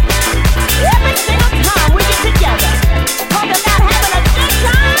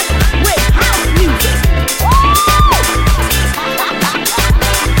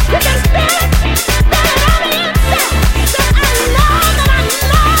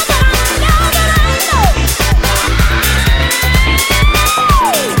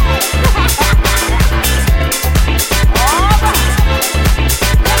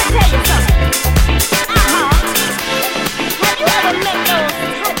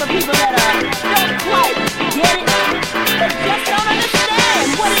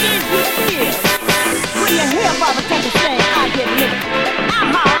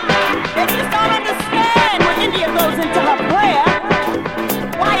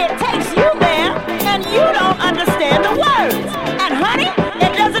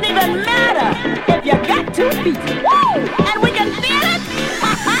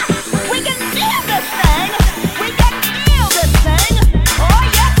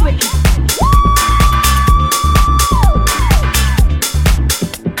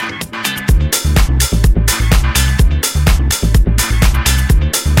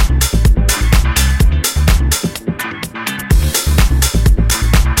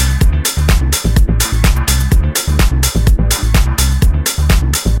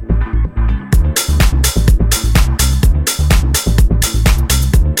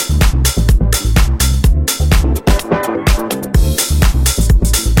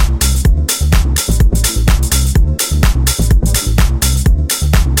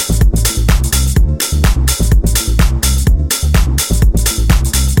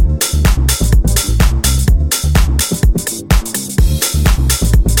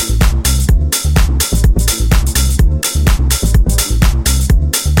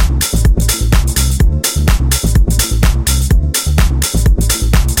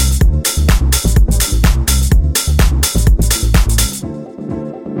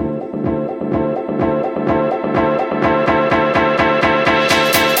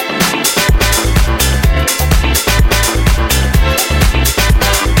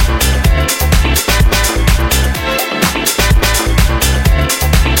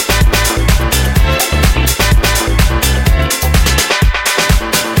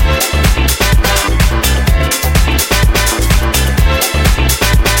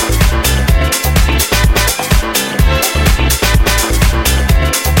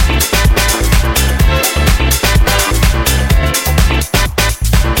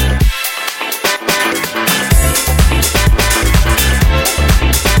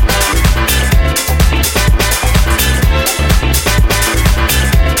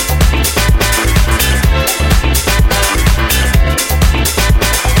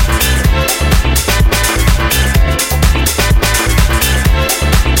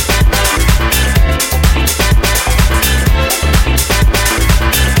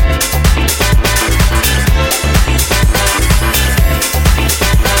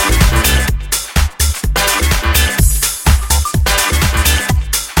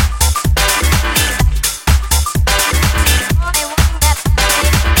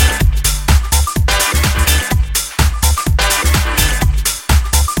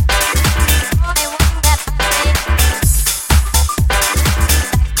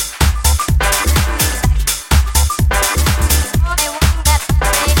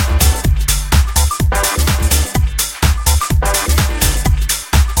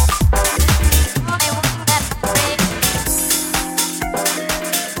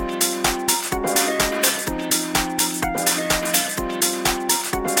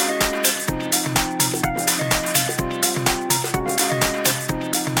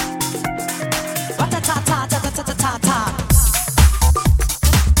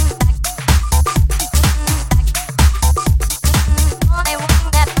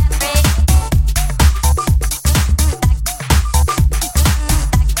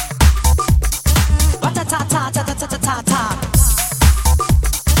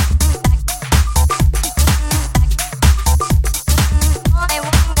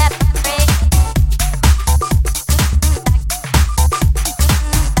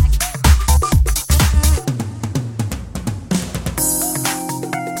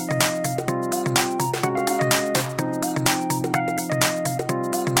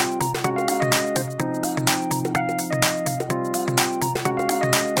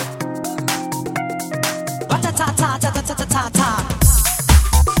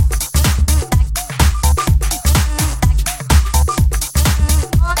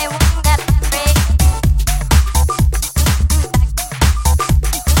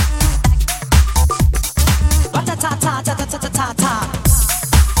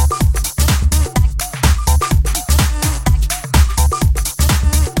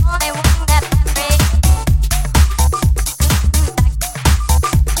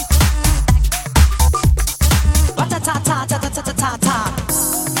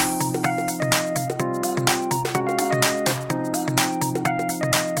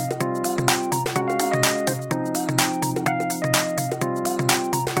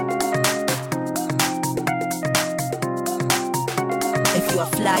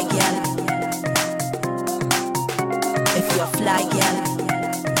fly gal, if you're a fly gal,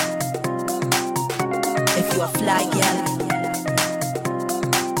 if you're a fly gal,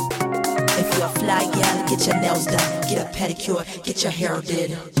 if you're a fly gal, get your nails done, get a pedicure, get your hair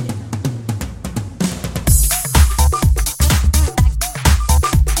did.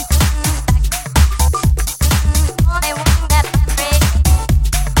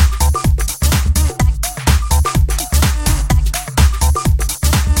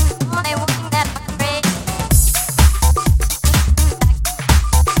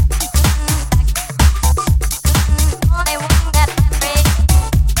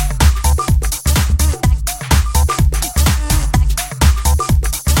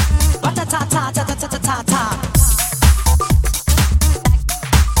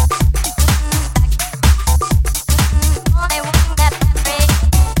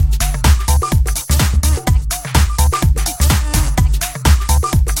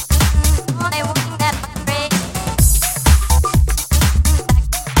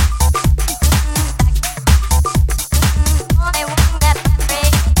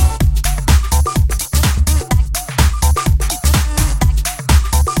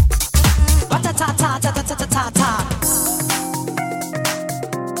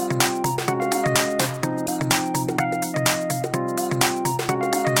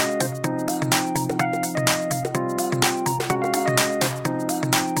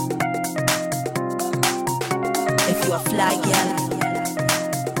 If you're a fly gal,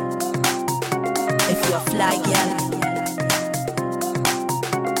 if you're a fly gal,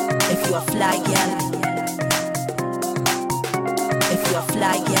 if you're a fly gal, if you're a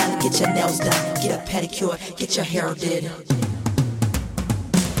fly gal, get your nails done, get a pedicure, get your hair did.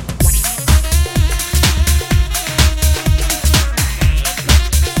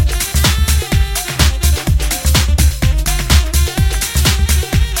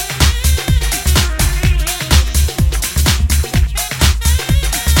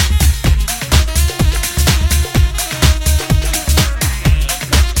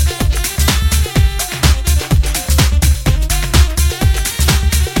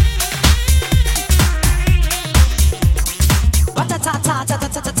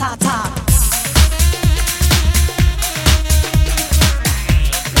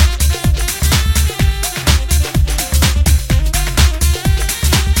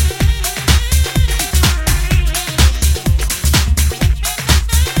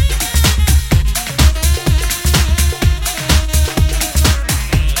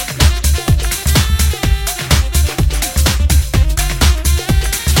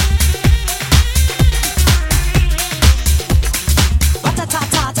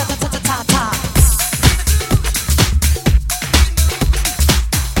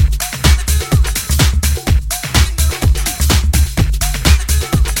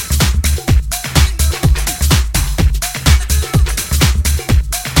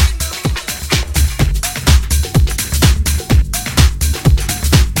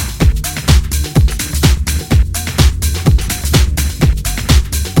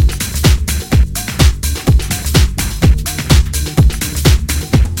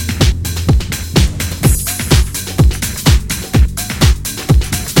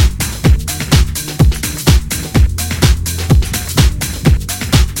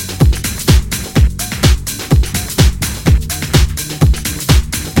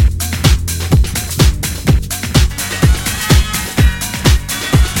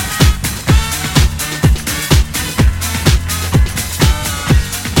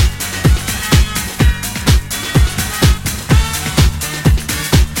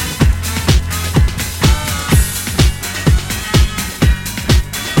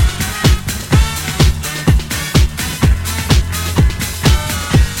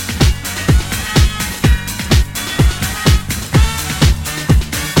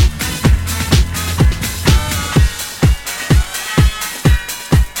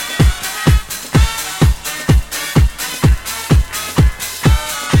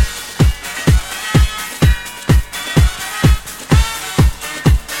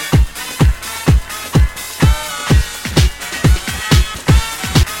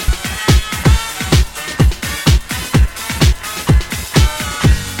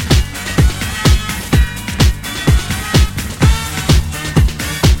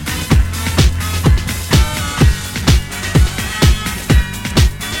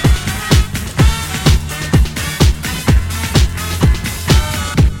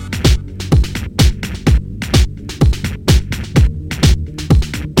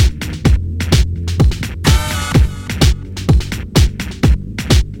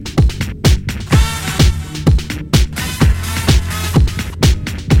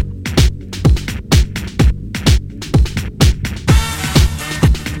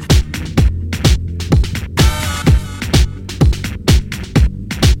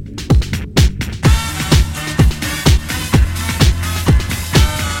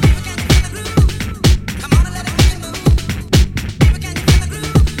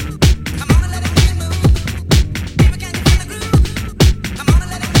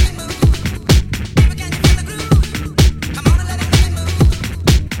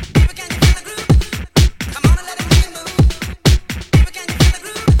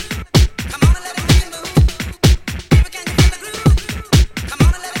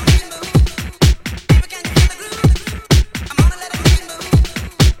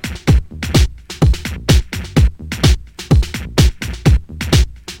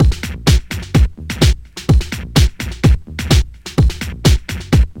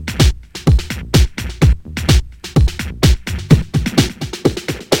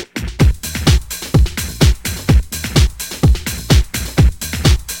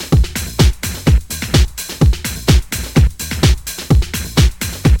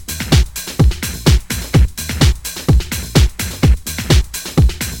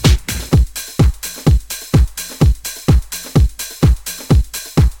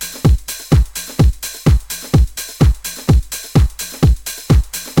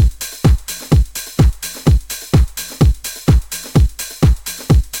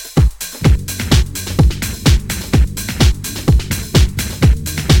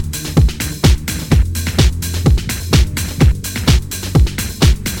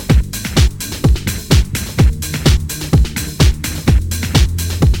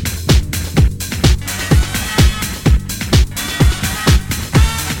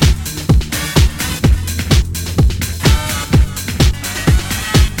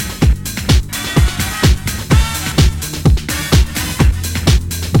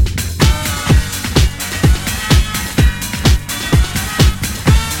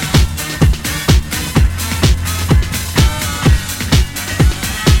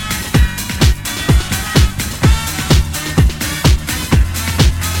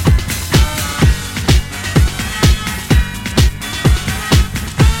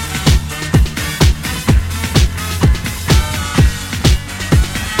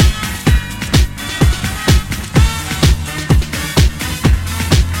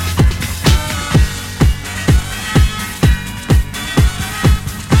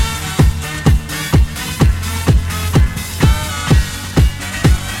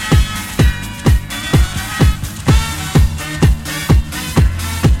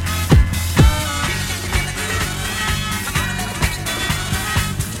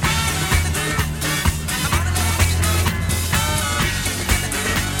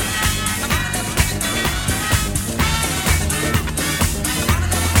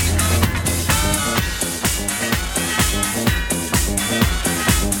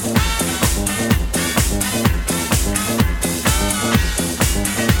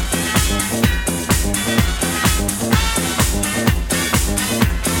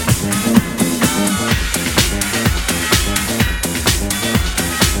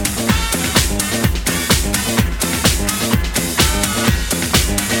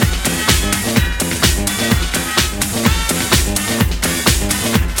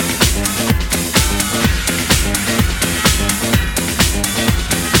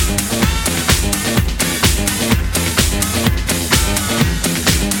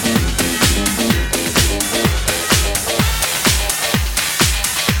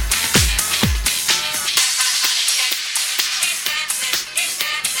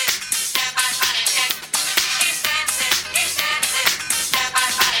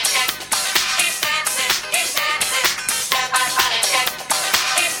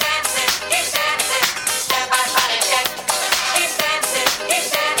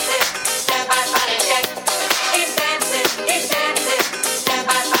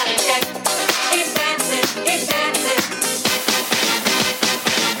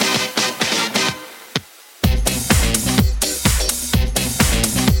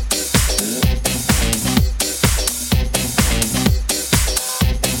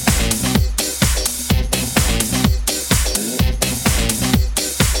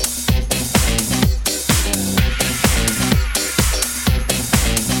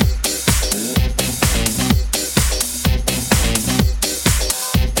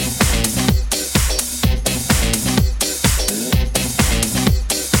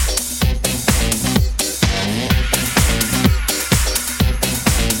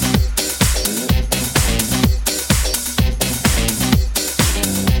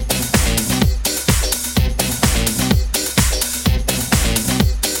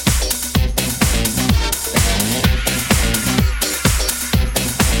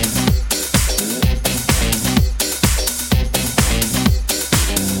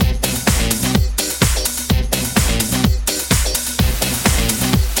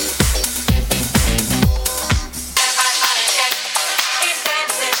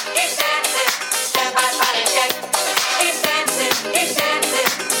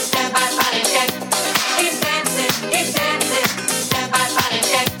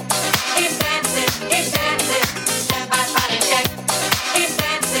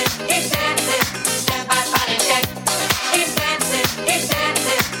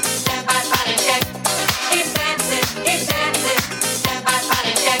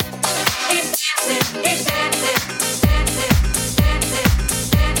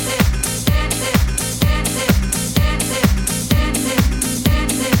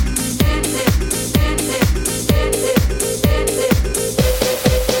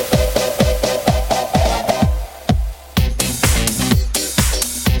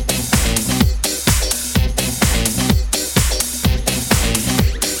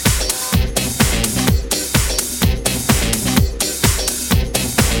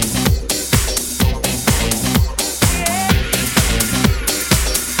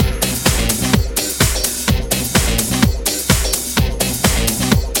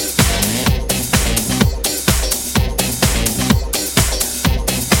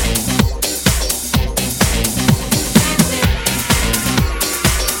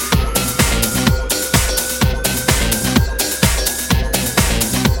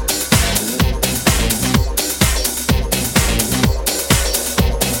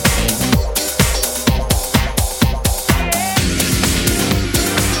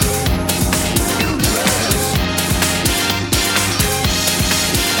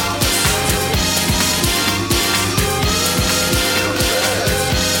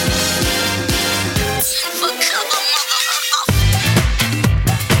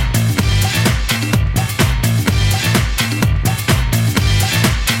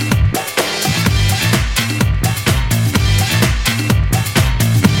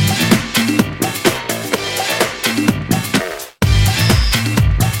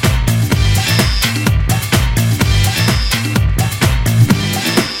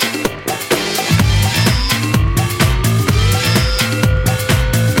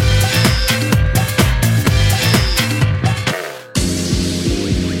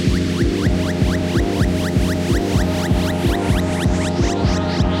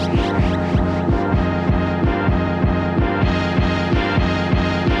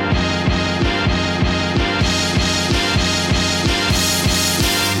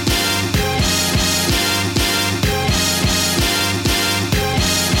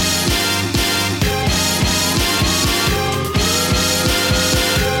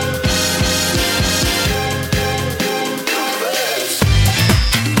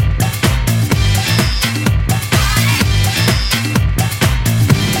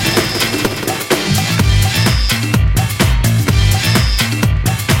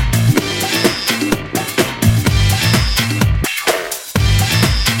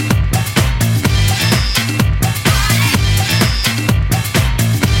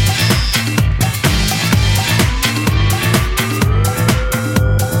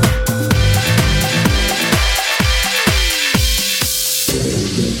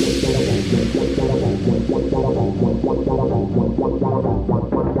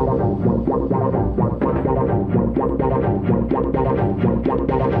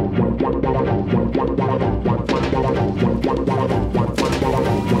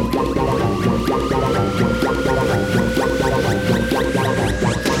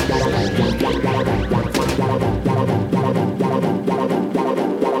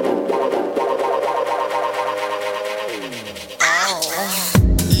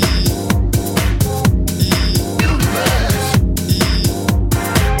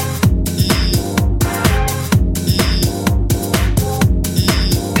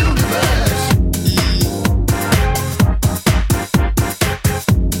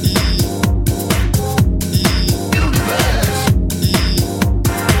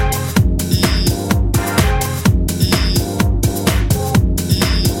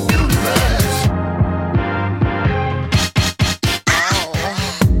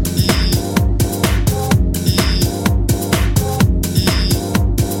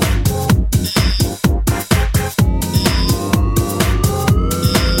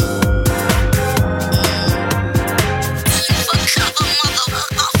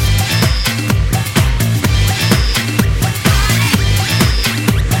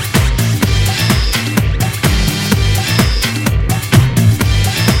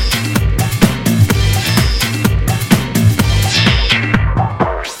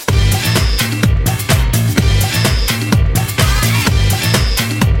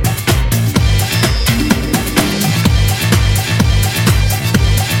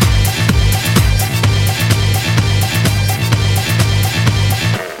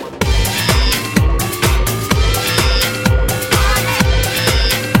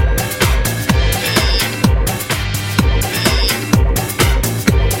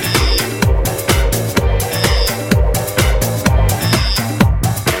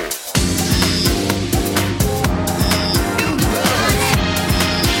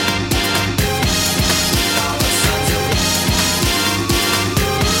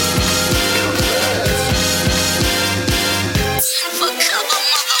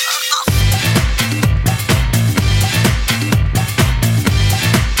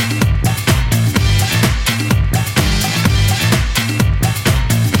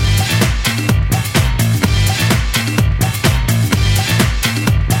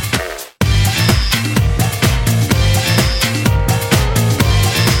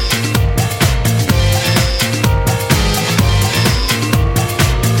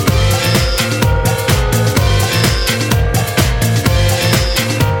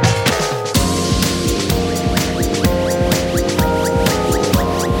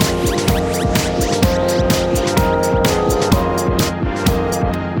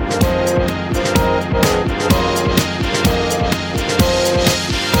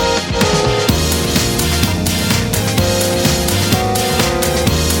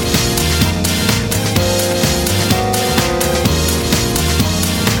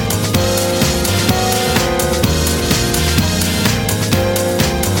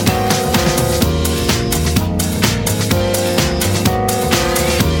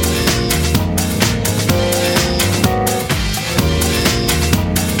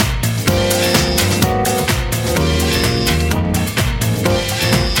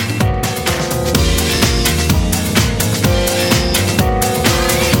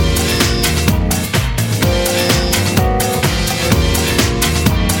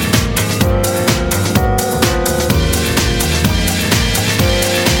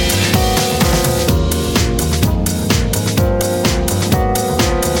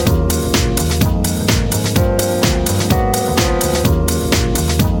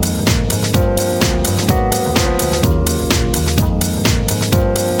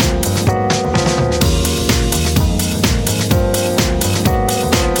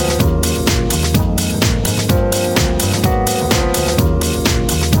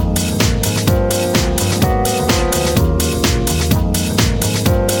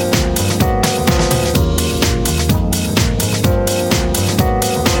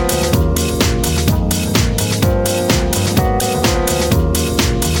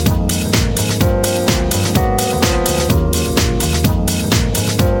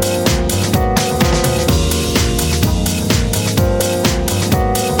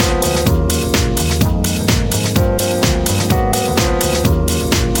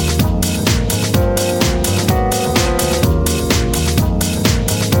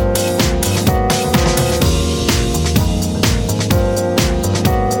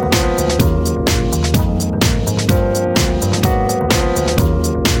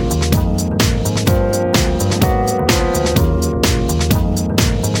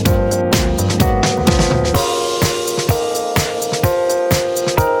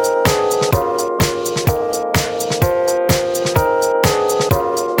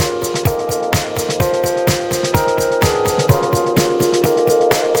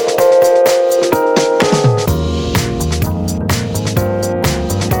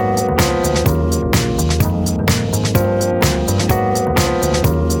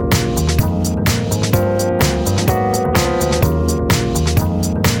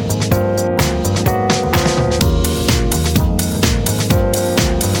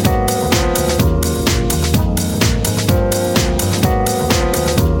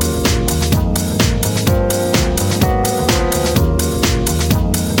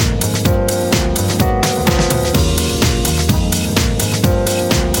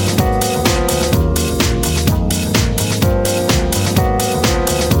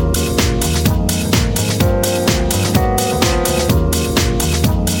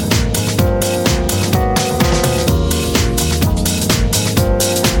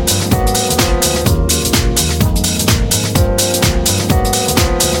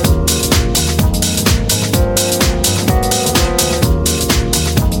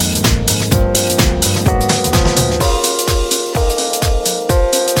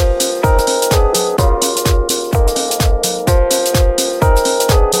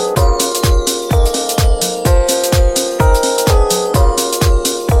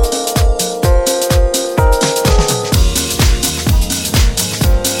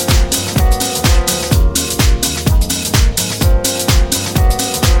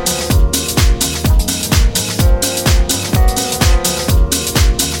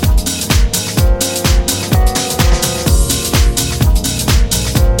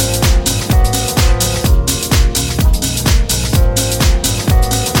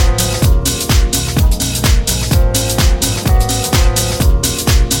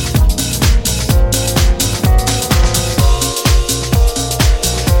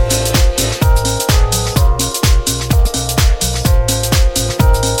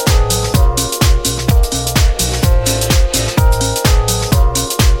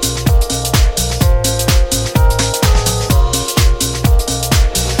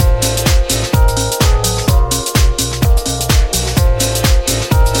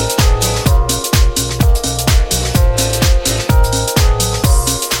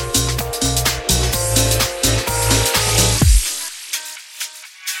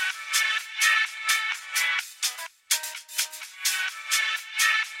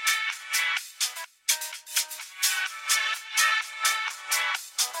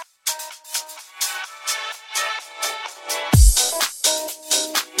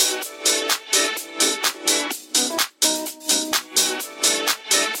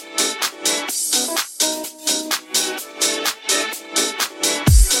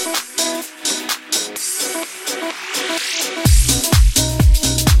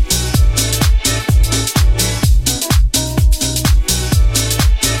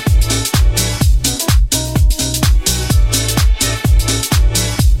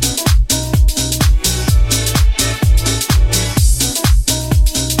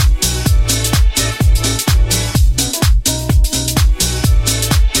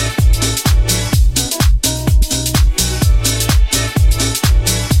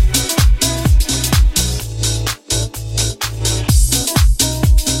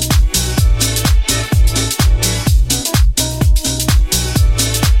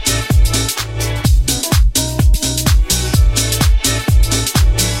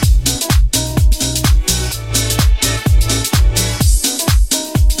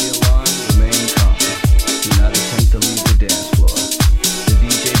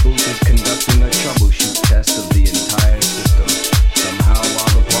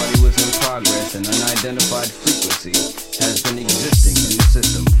 unidentified frequency has been existing in the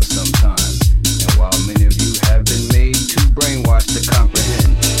system for some time. And while many of you have been made too brainwashed to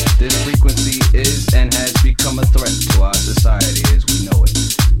comprehend, this frequency is and has become a threat to our society as we know it.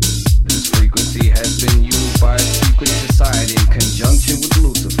 This frequency has been used by a secret society in conjunction with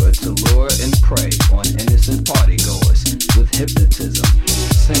Lucifer to lure and prey on innocent partygoers with hypnotism,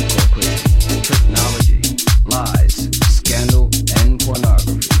 synchroprism, technology, lies, scandal, and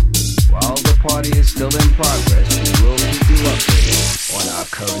pornography. While the party is still in progress, we will keep you updated on our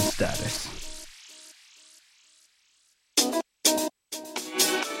current status.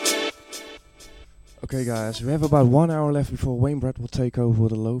 Okay guys, we have about 1 hour left before Wayne Brett will take over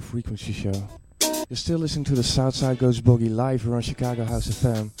with a low frequency show. You're still listening to the Southside Goes Boogie live here on Chicago House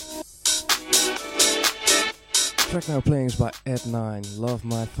FM. The track now playing is by Ed9, Love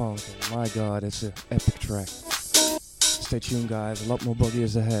My Funk, and my god, it's an epic track. Stay tuned guys, a lot more boogie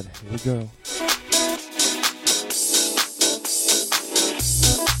is ahead. Here we go.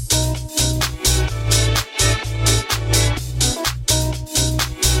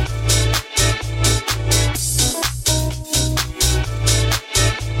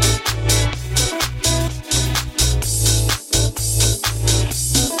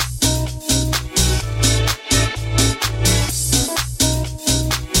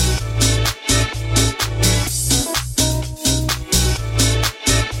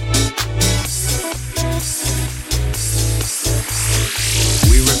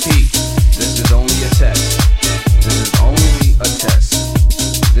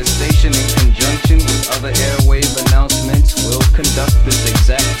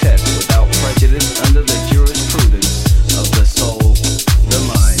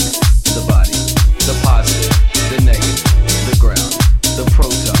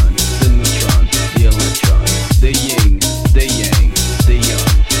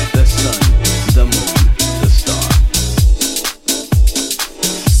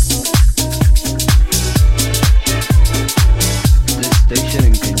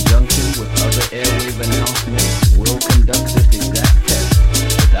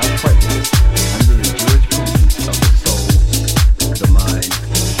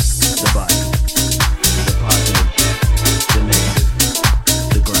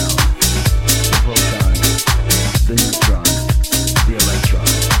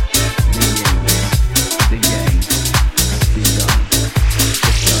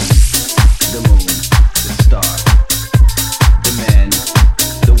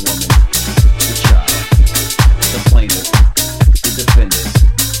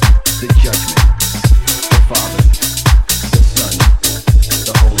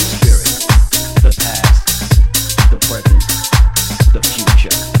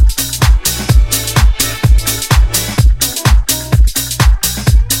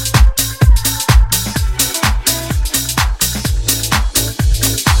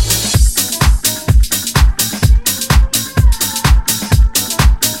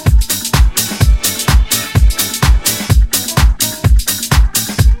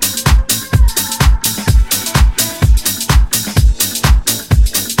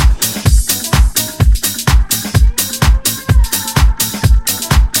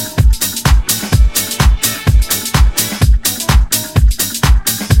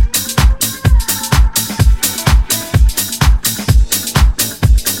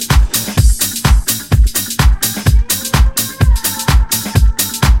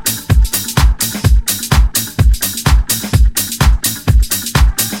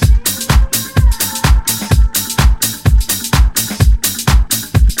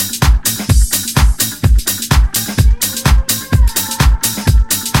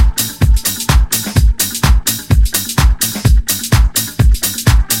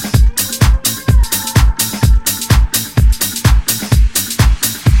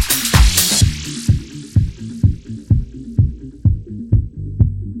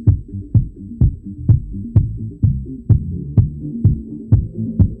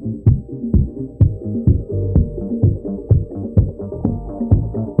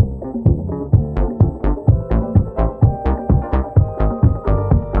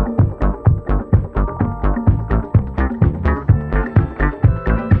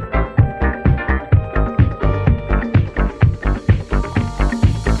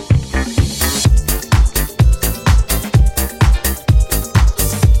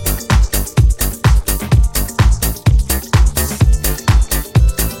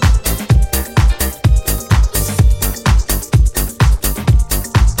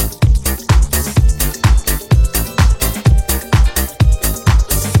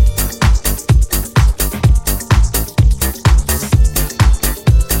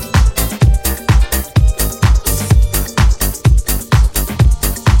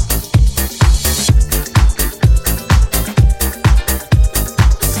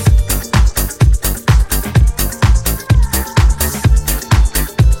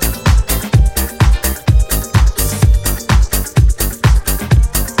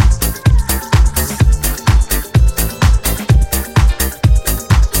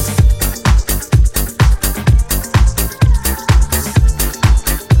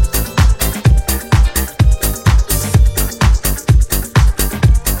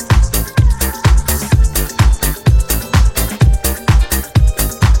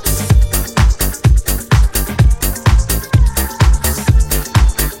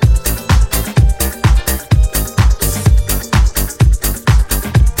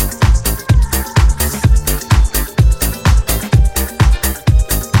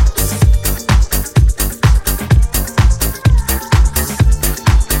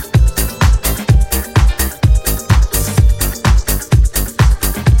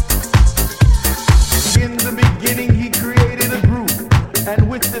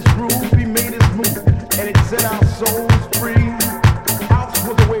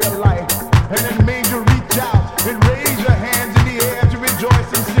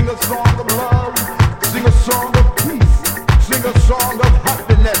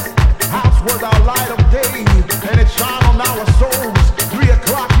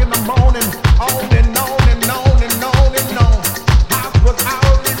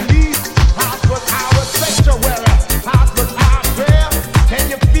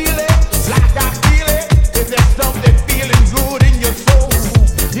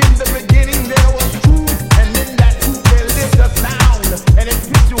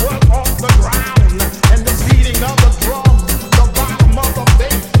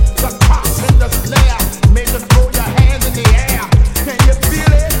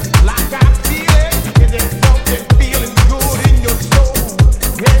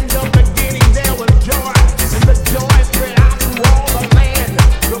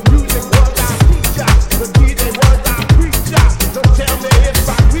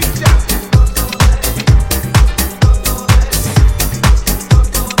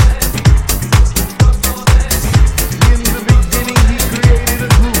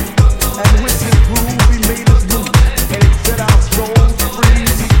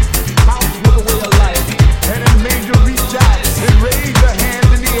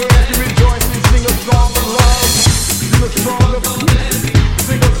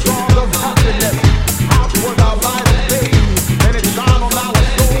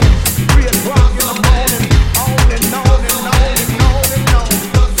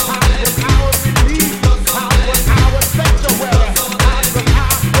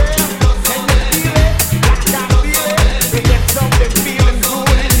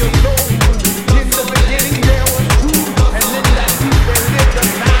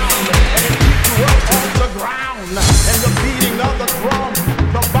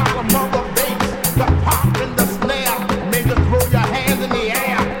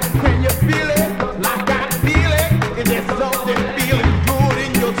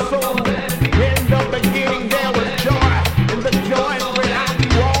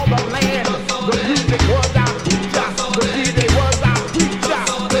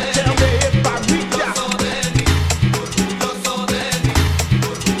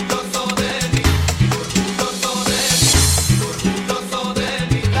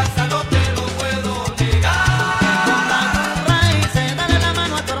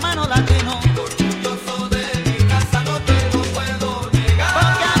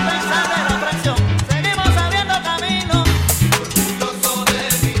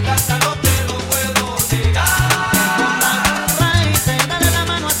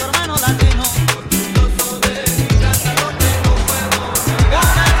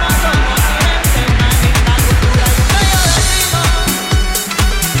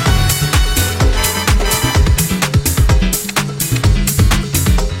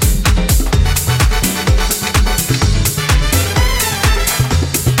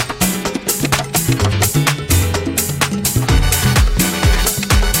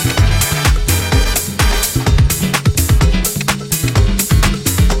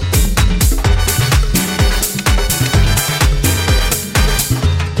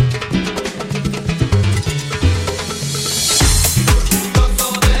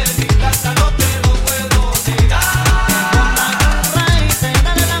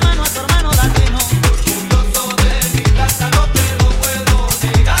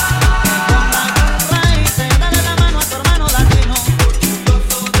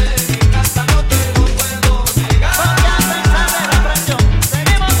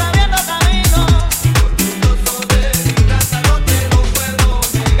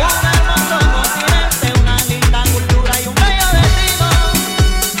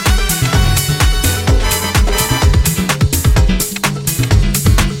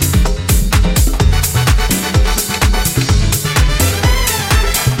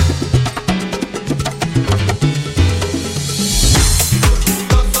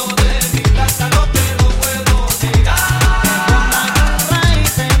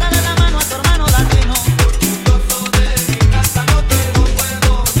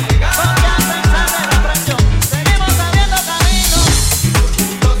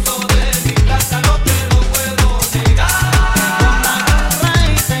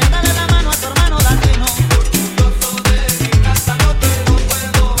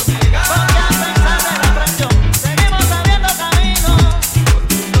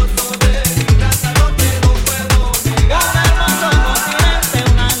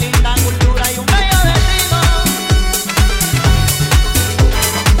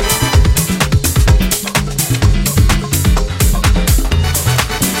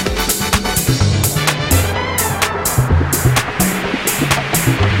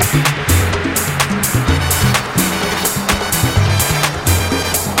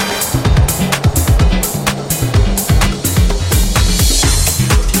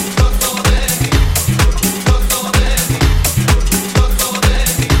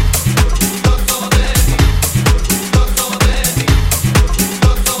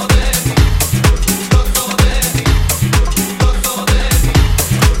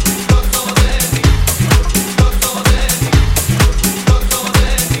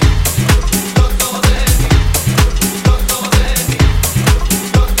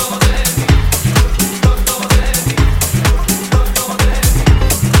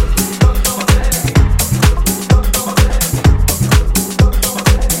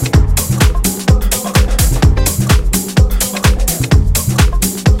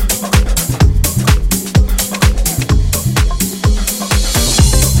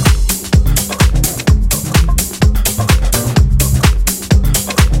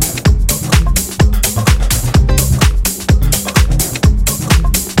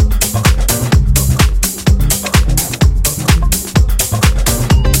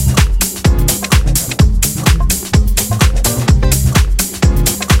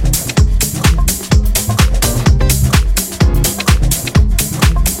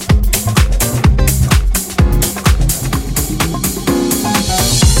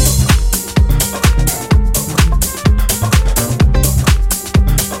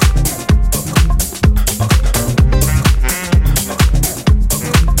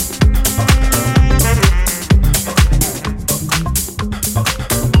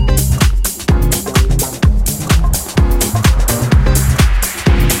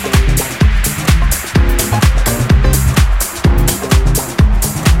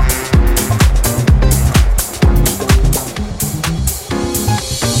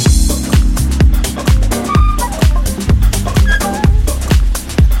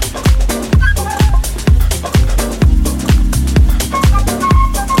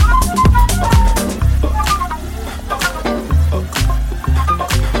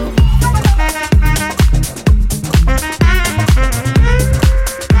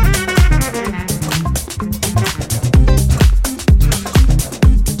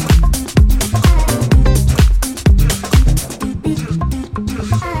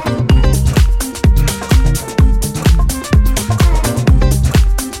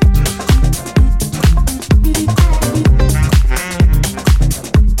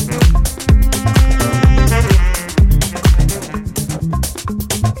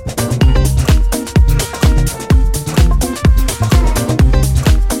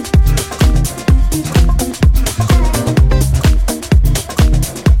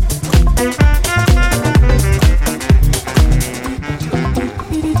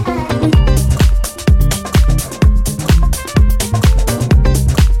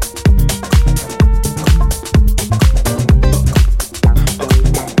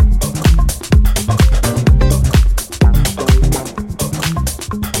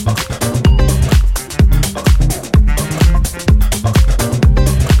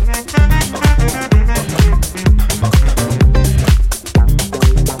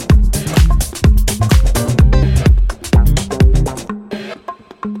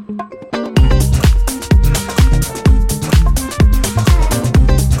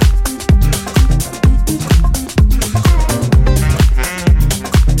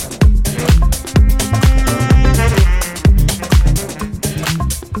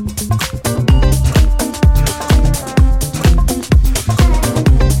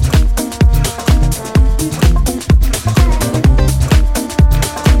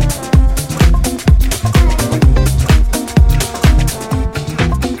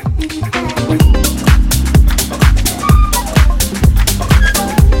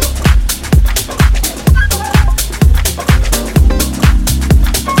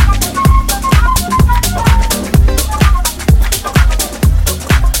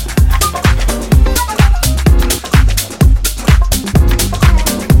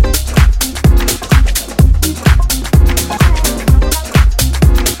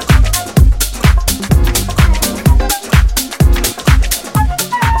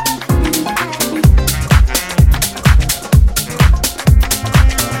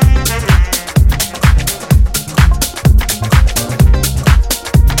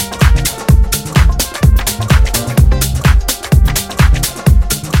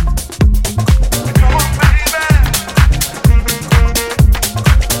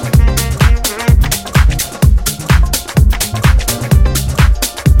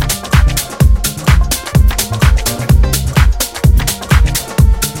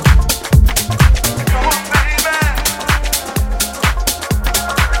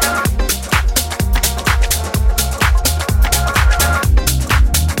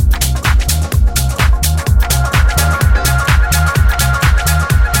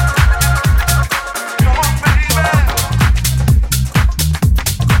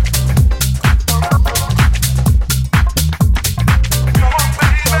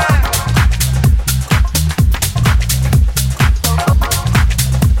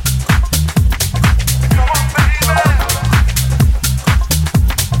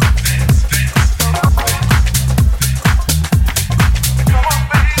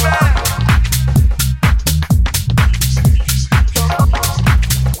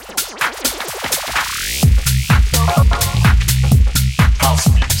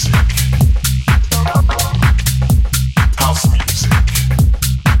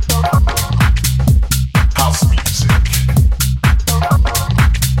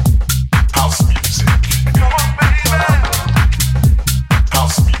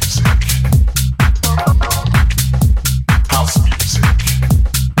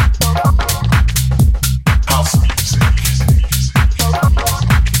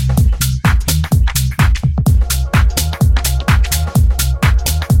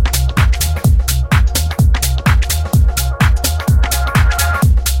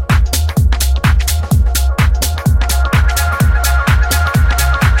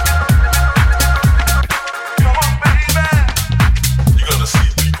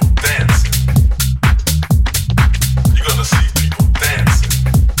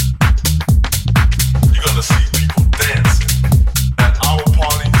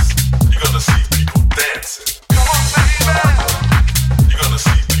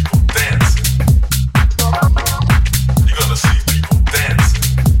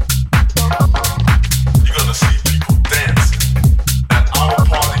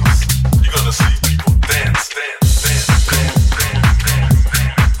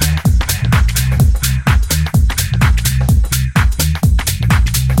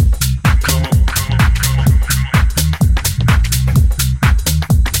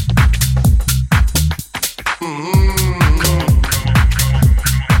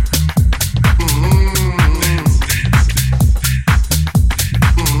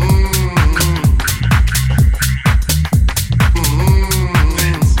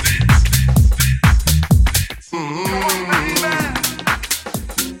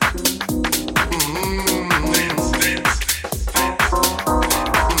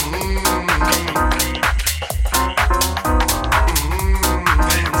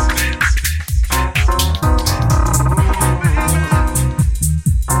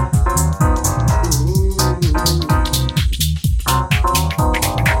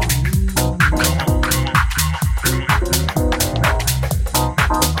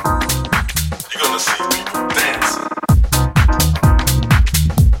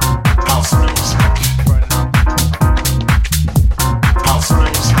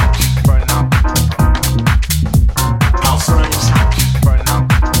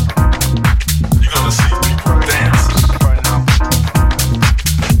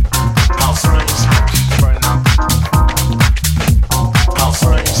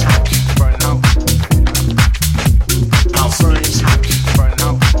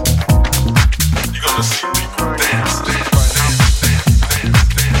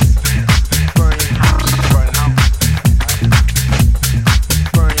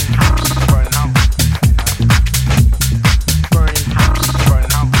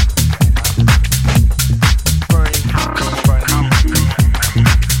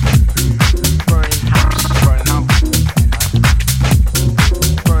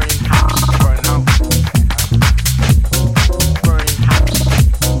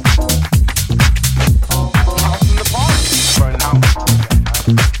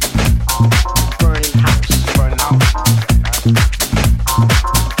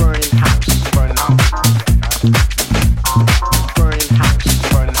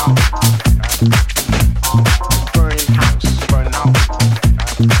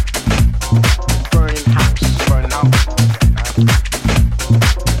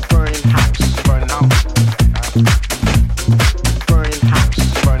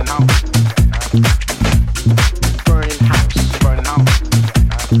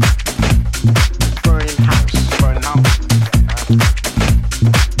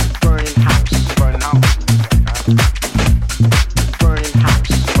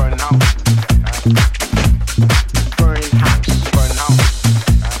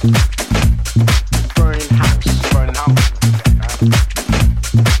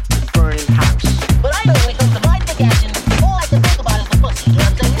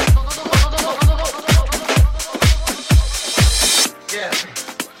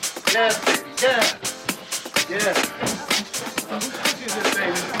 Yeah, baby, yeah. Yeah. Pussy is it,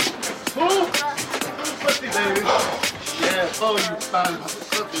 baby. Who? Pussy, baby. Yeah, oh, you fine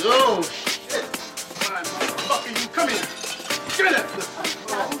motherfucker. Oh, shit. Fine motherfucker, you come here. Give me that pussy.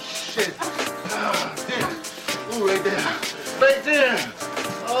 Oh, shit. Oh, damn. Ooh, right there. Right there.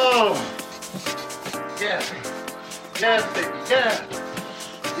 Oh. Yeah. Yeah, baby, yeah.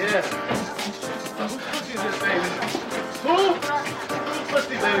 Yeah. Who pussy is this, baby? Who?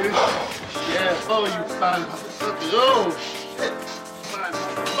 Pussy, baby. Yeah, oh, you fine motherfucker. Oh, shit. Fine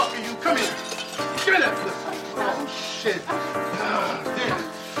motherfucker, you come here. Give me that pussy. Oh, shit. Oh, damn.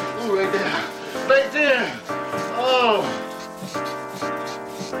 Ooh, right there. Right there. Oh.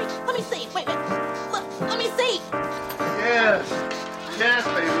 Let me see. Wait. Look, let me see. Yes. Yes,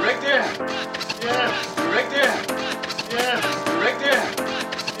 baby. Right there. Yeah. Right there. Yeah. Right there.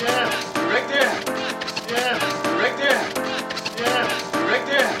 Yeah. Right there. Yeah. Right there. Yeah. Right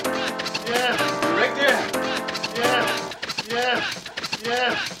there. Yeah. Right there. Yeah. Yeah.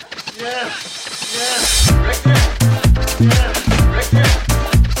 Yeah. Yeah. Yeah. Right there. Yeah. Right there.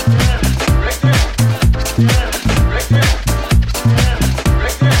 Yeah. Right there. Yeah. Right there. Yeah.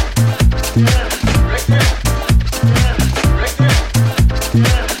 Right there. Yeah. Right there. Yeah. Right there. Yeah. Right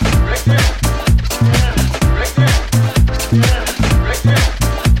there. Yeah. Right there. Yeah. Right there.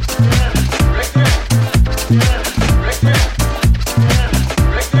 Yeah. Right there. Yeah. Right there.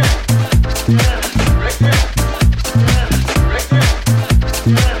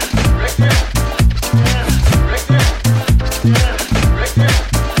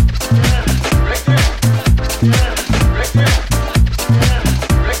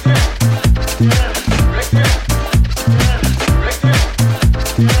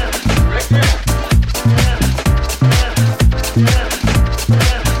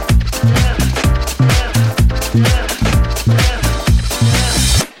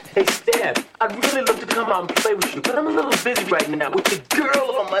 I'd really love to come out and play with you, but I'm a little busy right now with the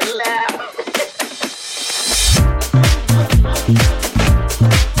girl on my lap.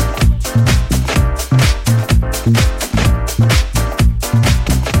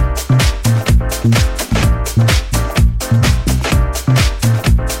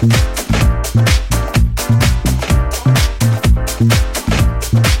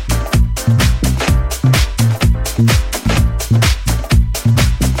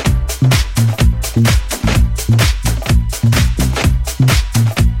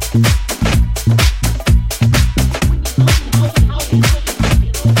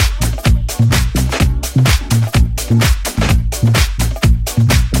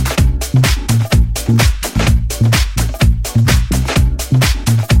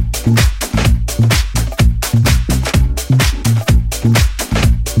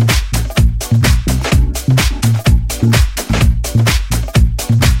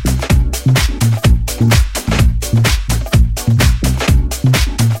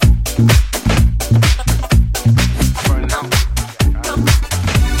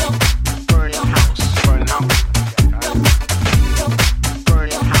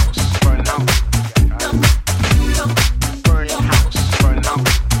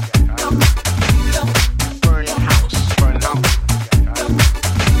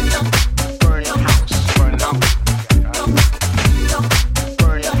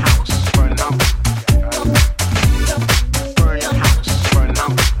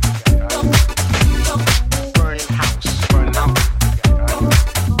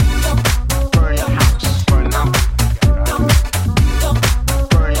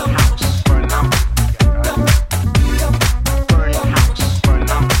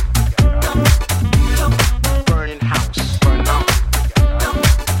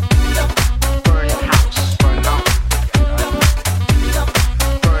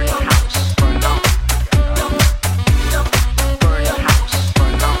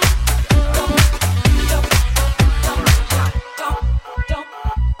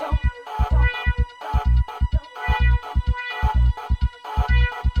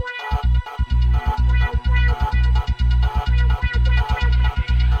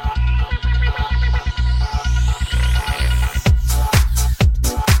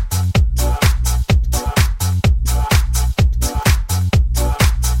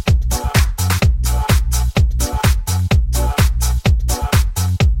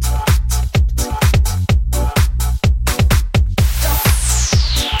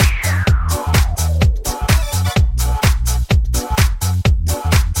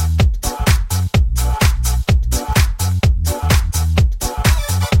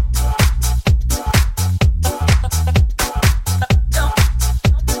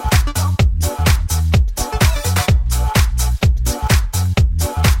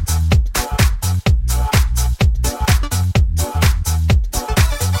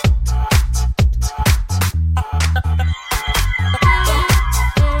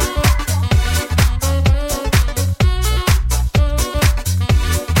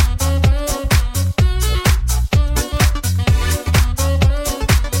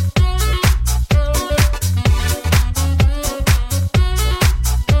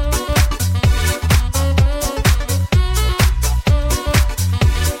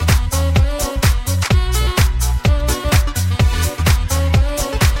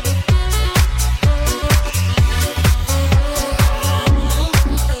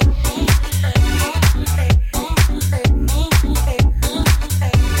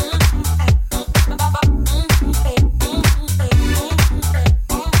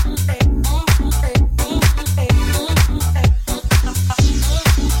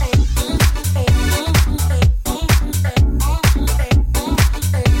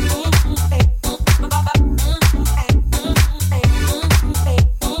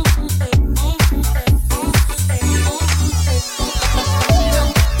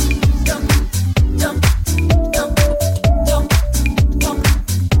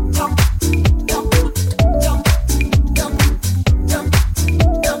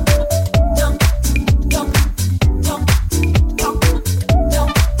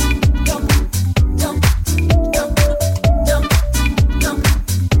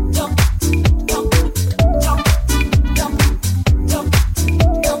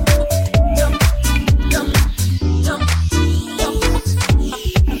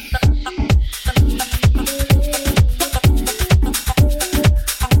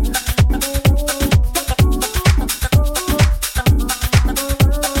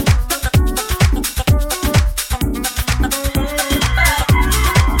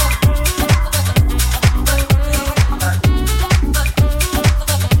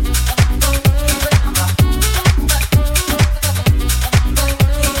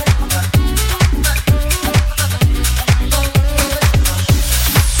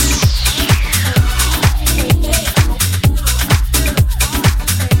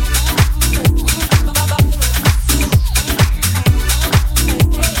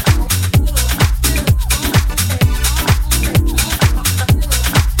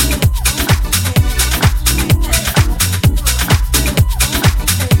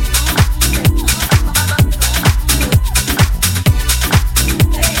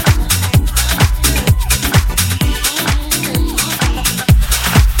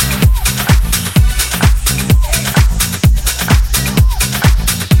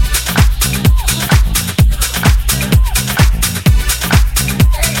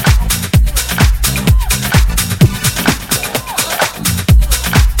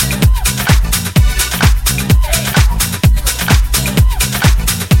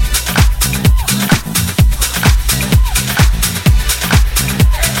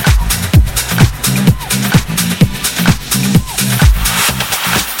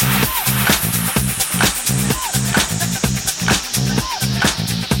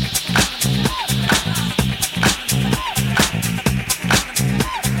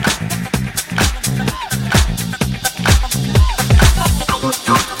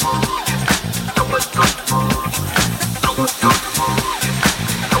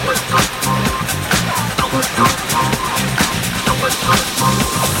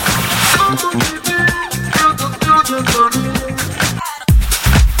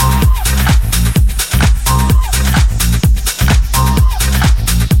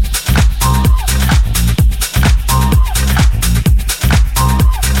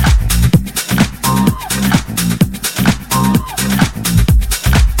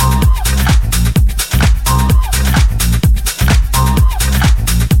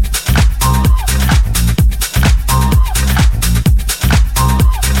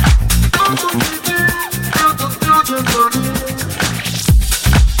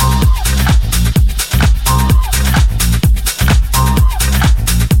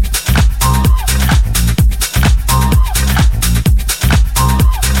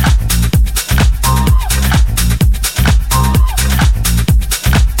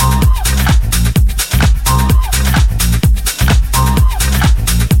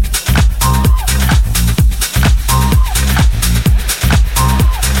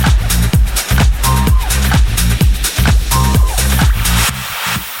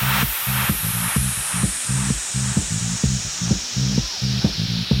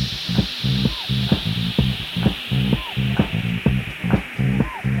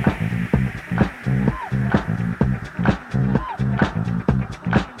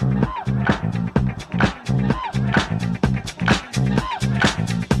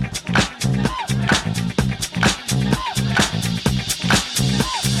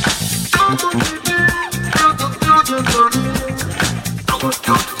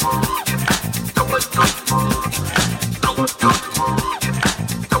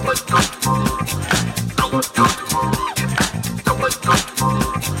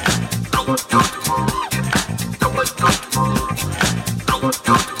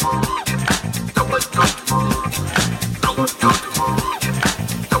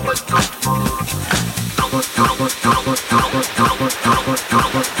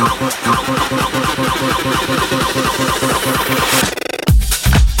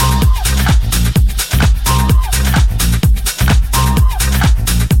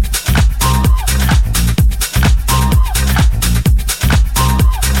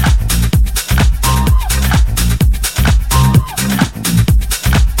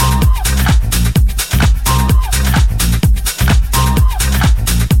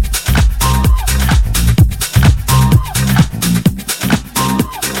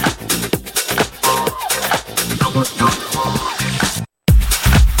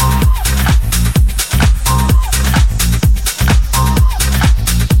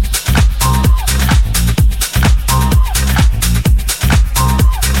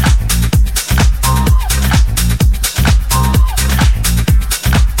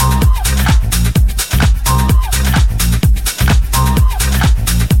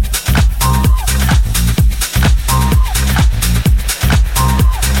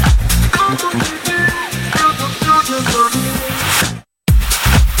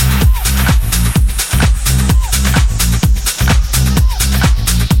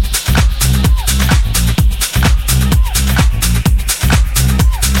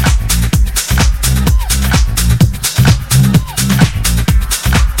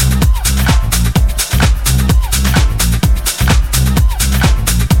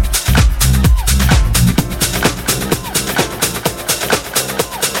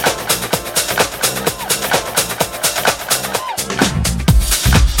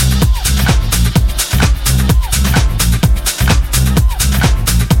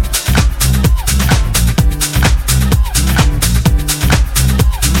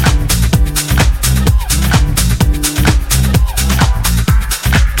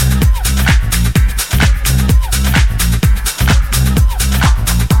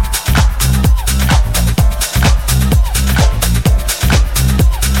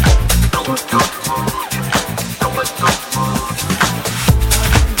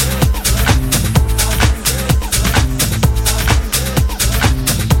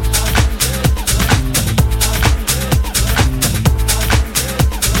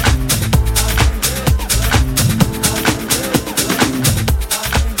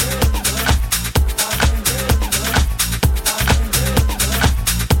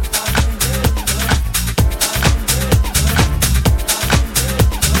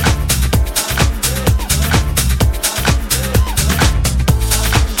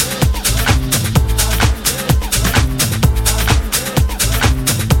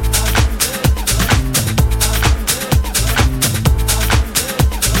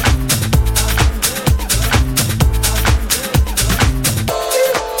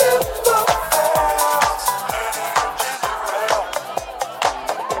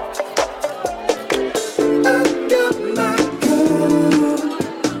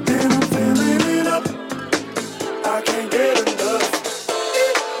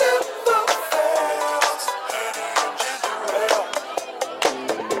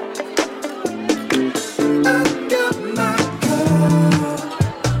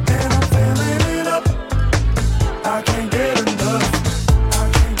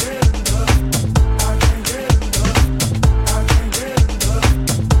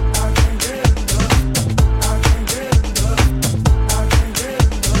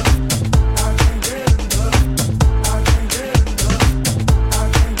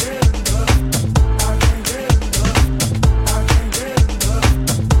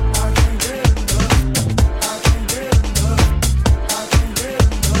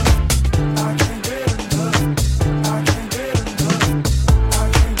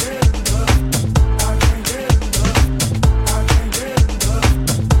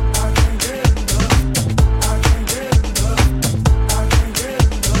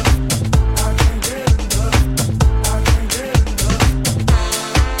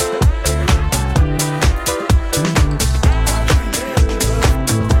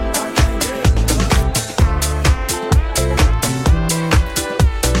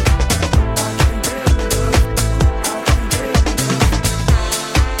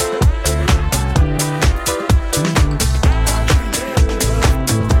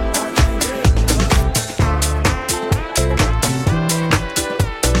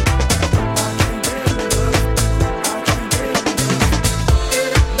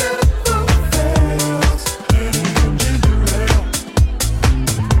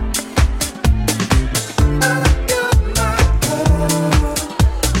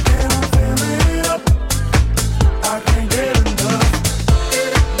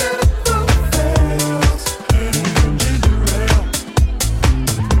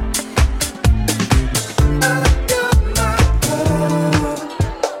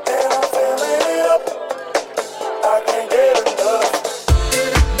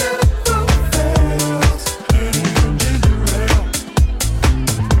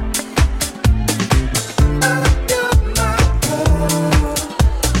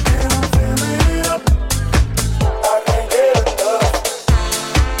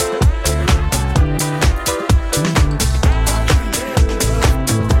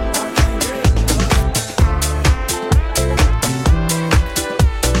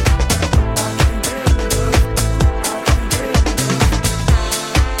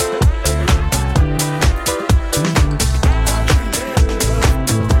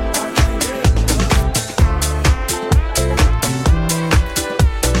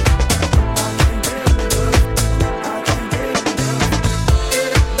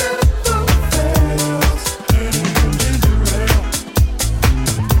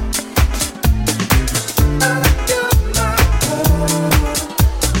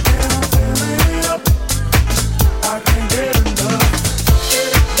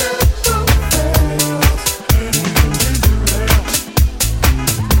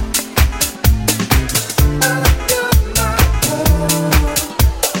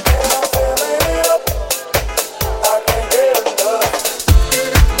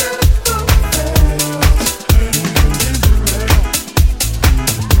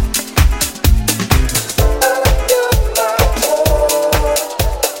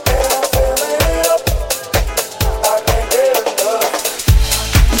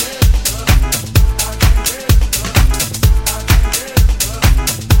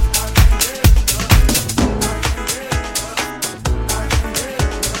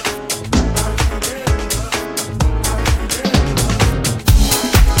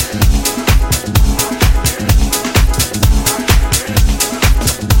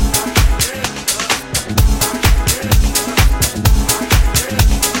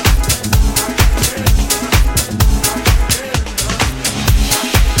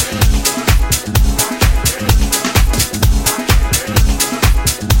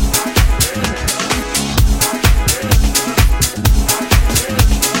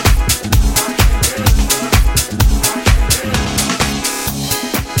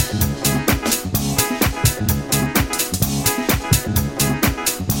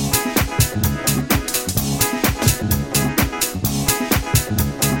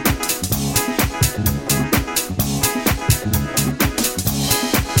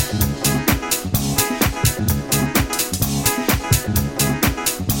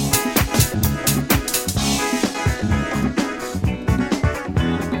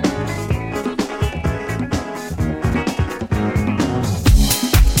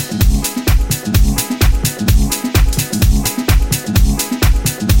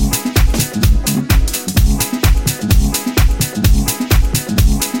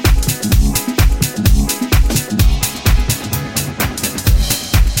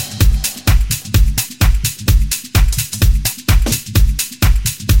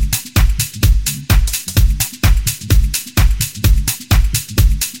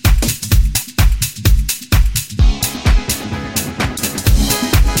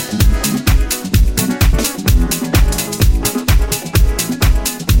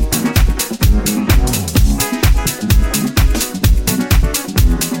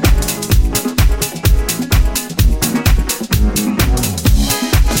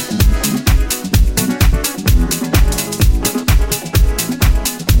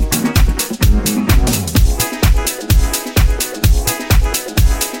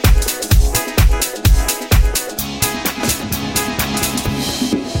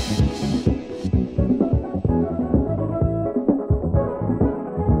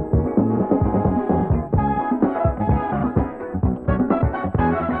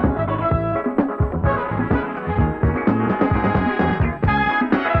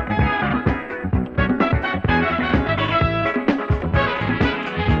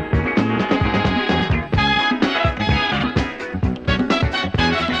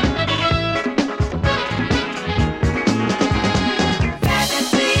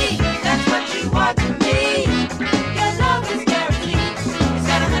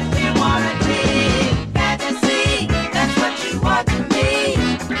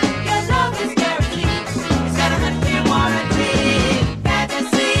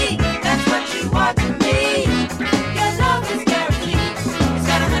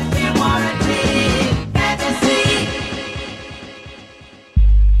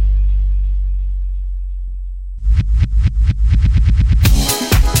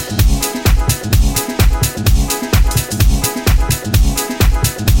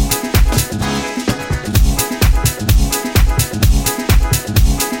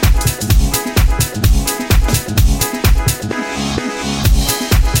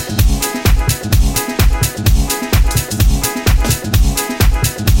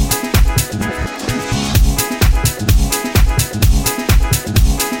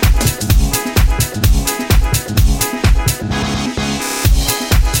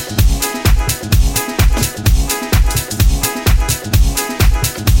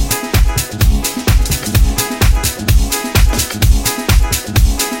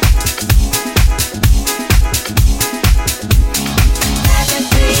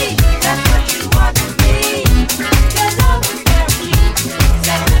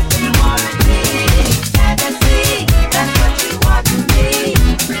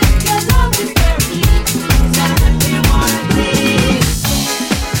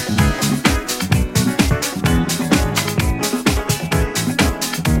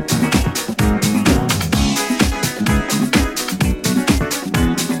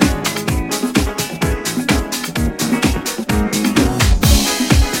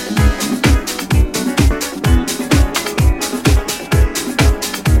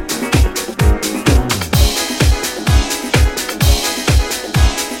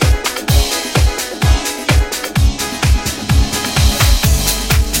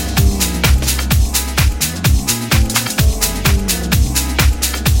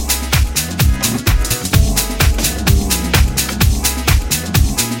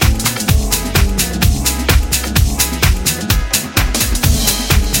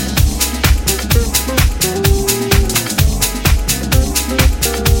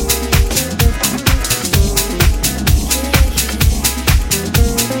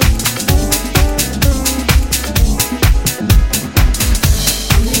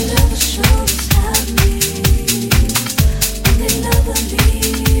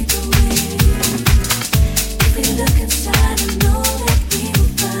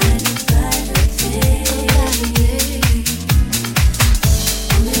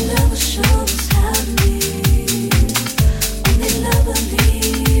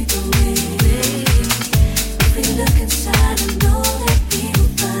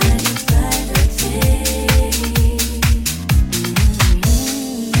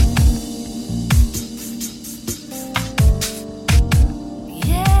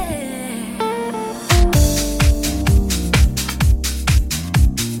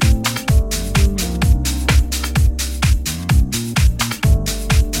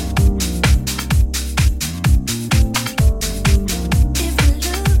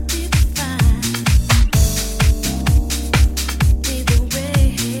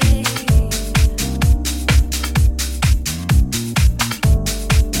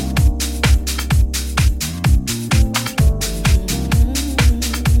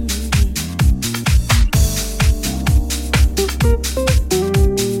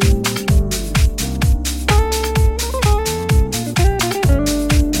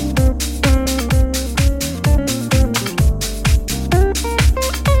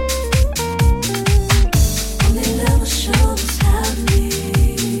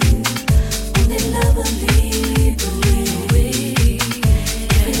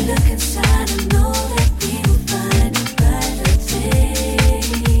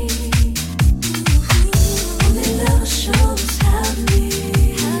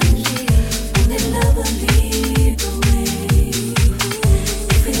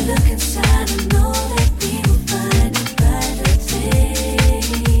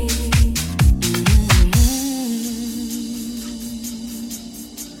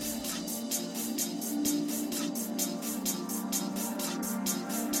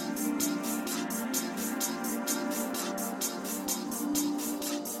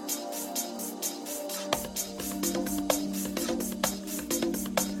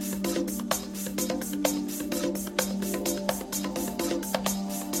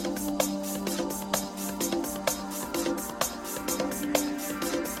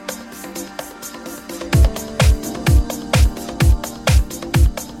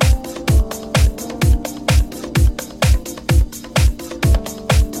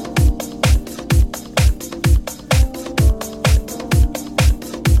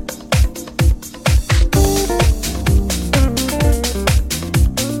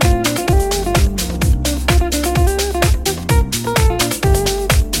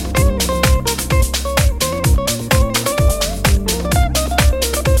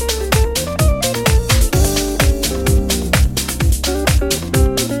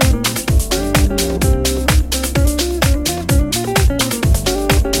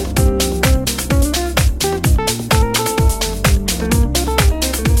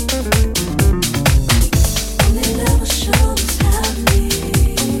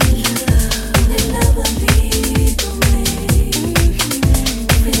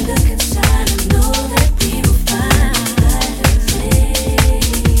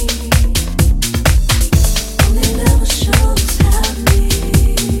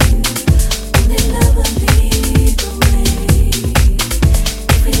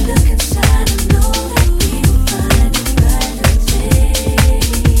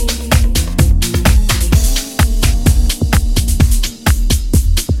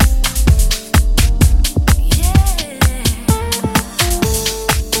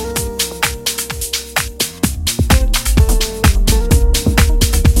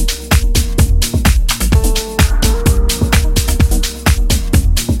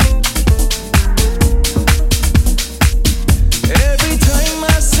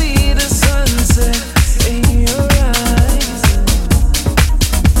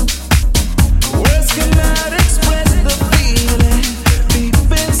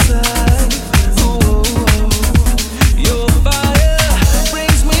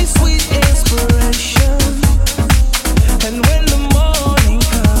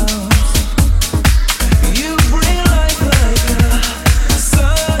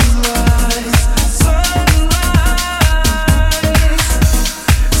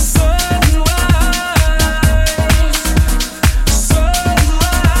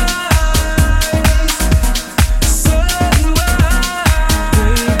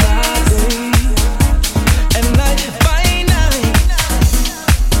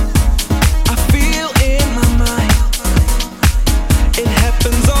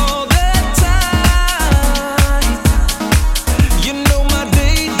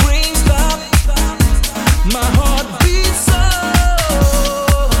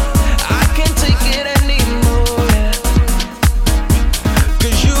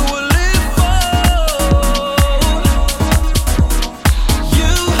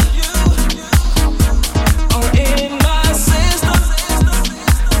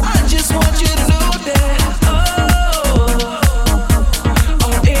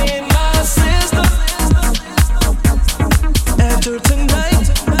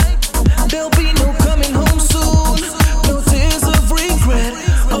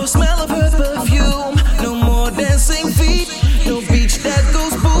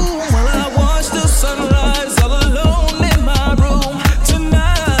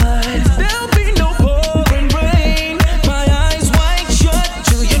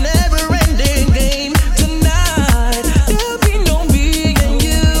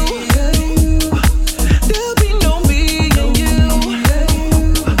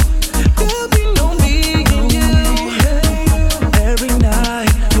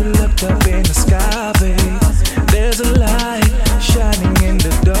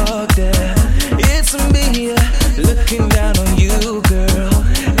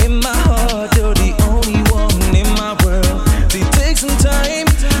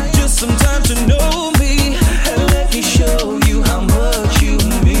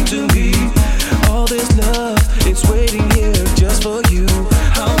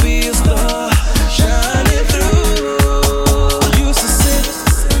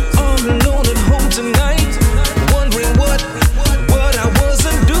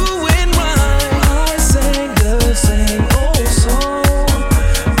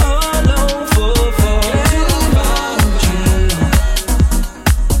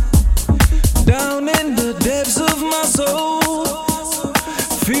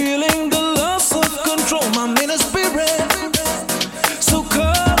 feeling the loss of control. My inner spirit, so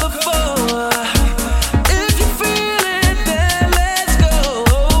colorful. If you feel it, then let's go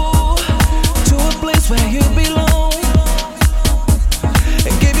to a place where you belong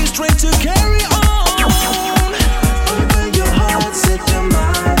and give you strength to carry on. Open your heart, set your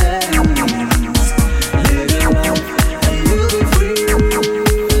mind at ease. Live your life and you'll be free. You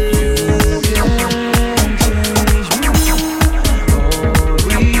can change me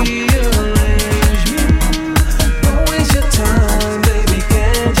or rearrange me. Don't waste your time, baby.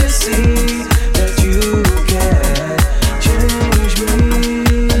 Can't you see that you can change me?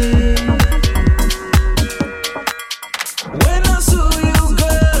 When I saw you,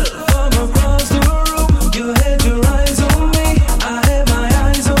 girl, from across the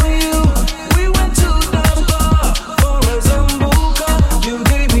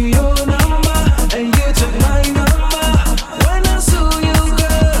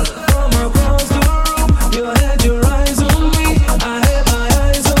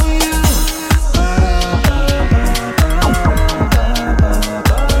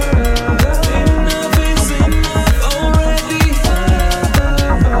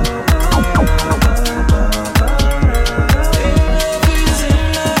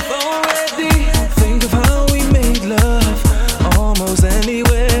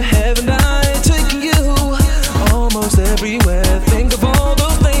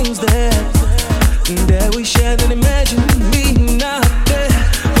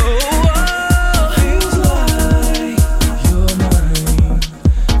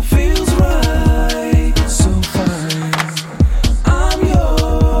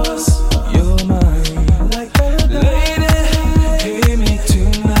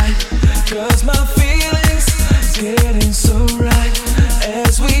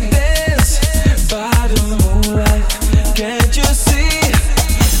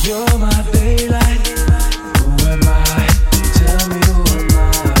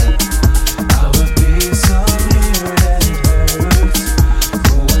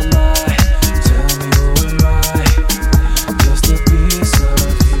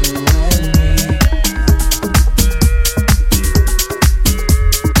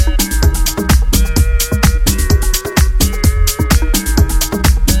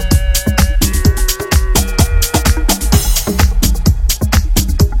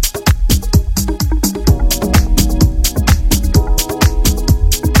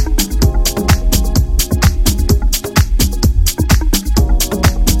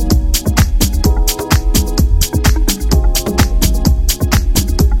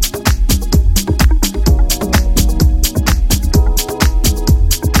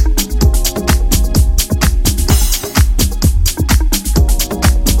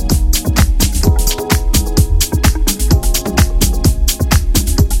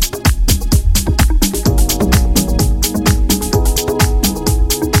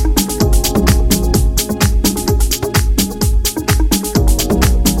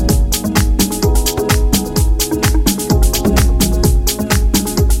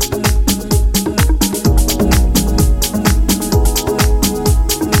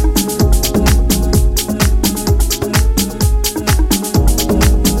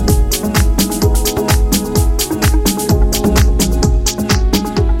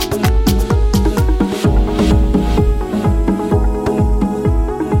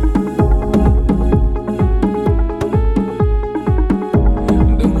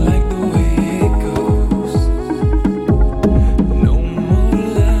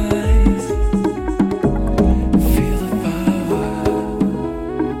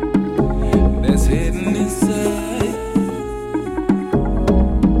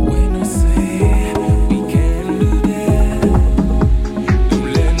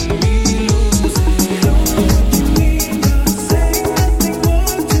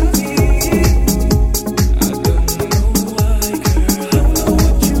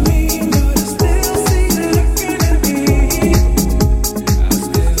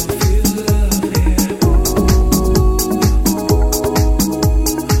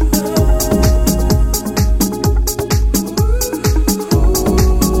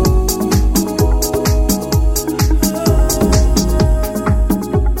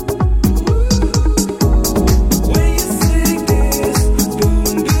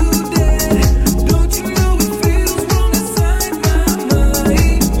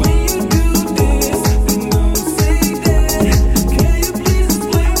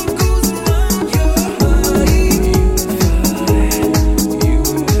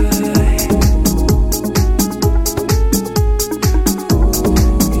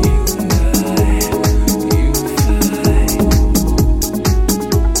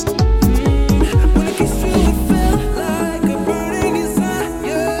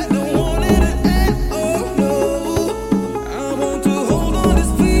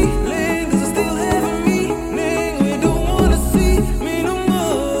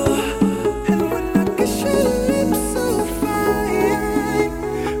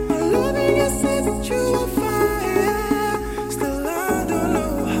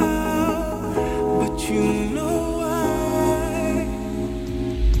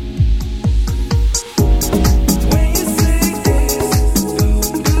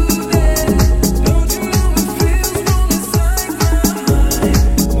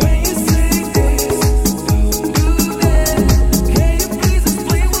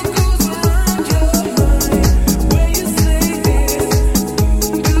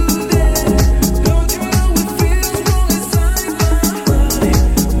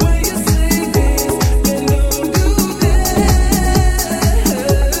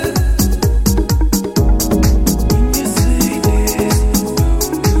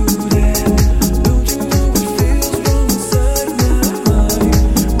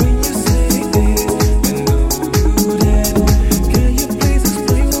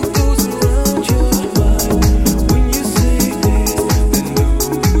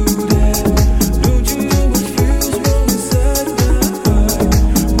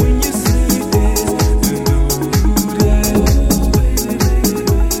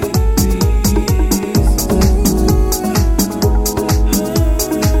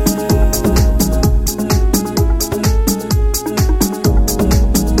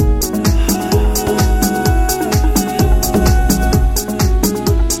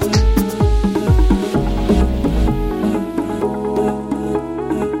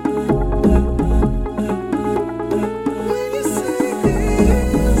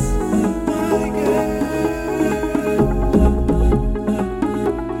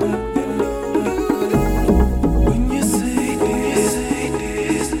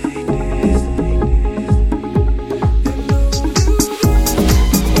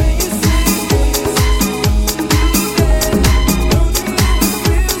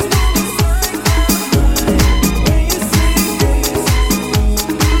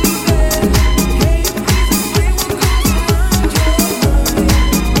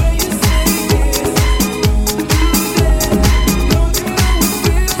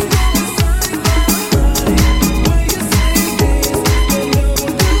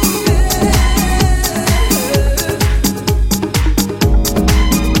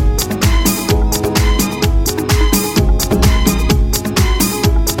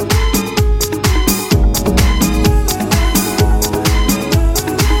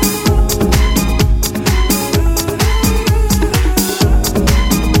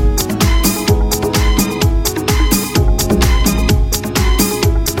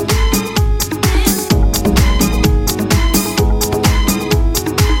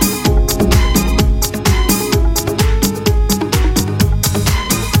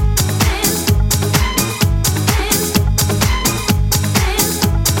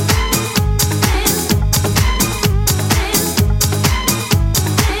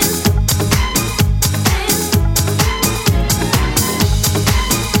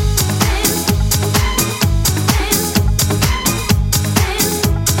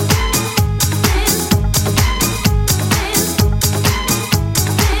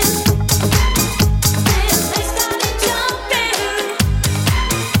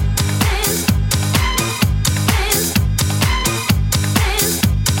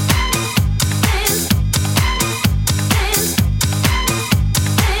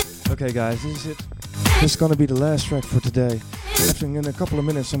Okay guys, this is it. This is gonna be the last track for today. After in a couple of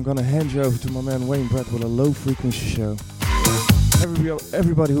minutes I'm gonna hand you over to my man Wayne Brett with a low frequency show.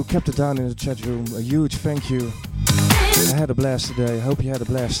 Everybody who kept it down in the chat room, a huge thank you. I had a blast today, I hope you had a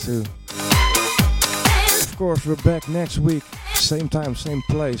blast too. Of course we're back next week, same time, same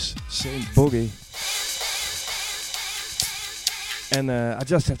place, same boogie. And I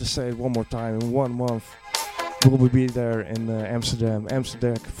just have to say it one more time, in 1 month we'll be there in Amsterdam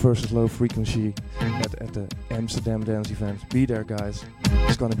versus Low Frequency at the Amsterdam Dance Event. Be there guys,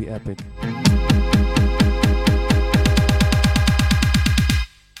 it's gonna be epic.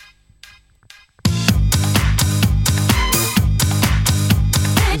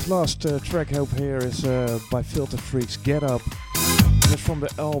 This last track I hope here is by Filter Freaks, Get Up. It's from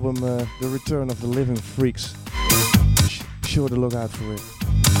the album The Return of the Living Freaks. Be sure to look out for it.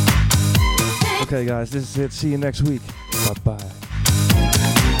 Okay guys, this is it. See you next week. Bye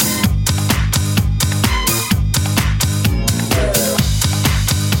bye.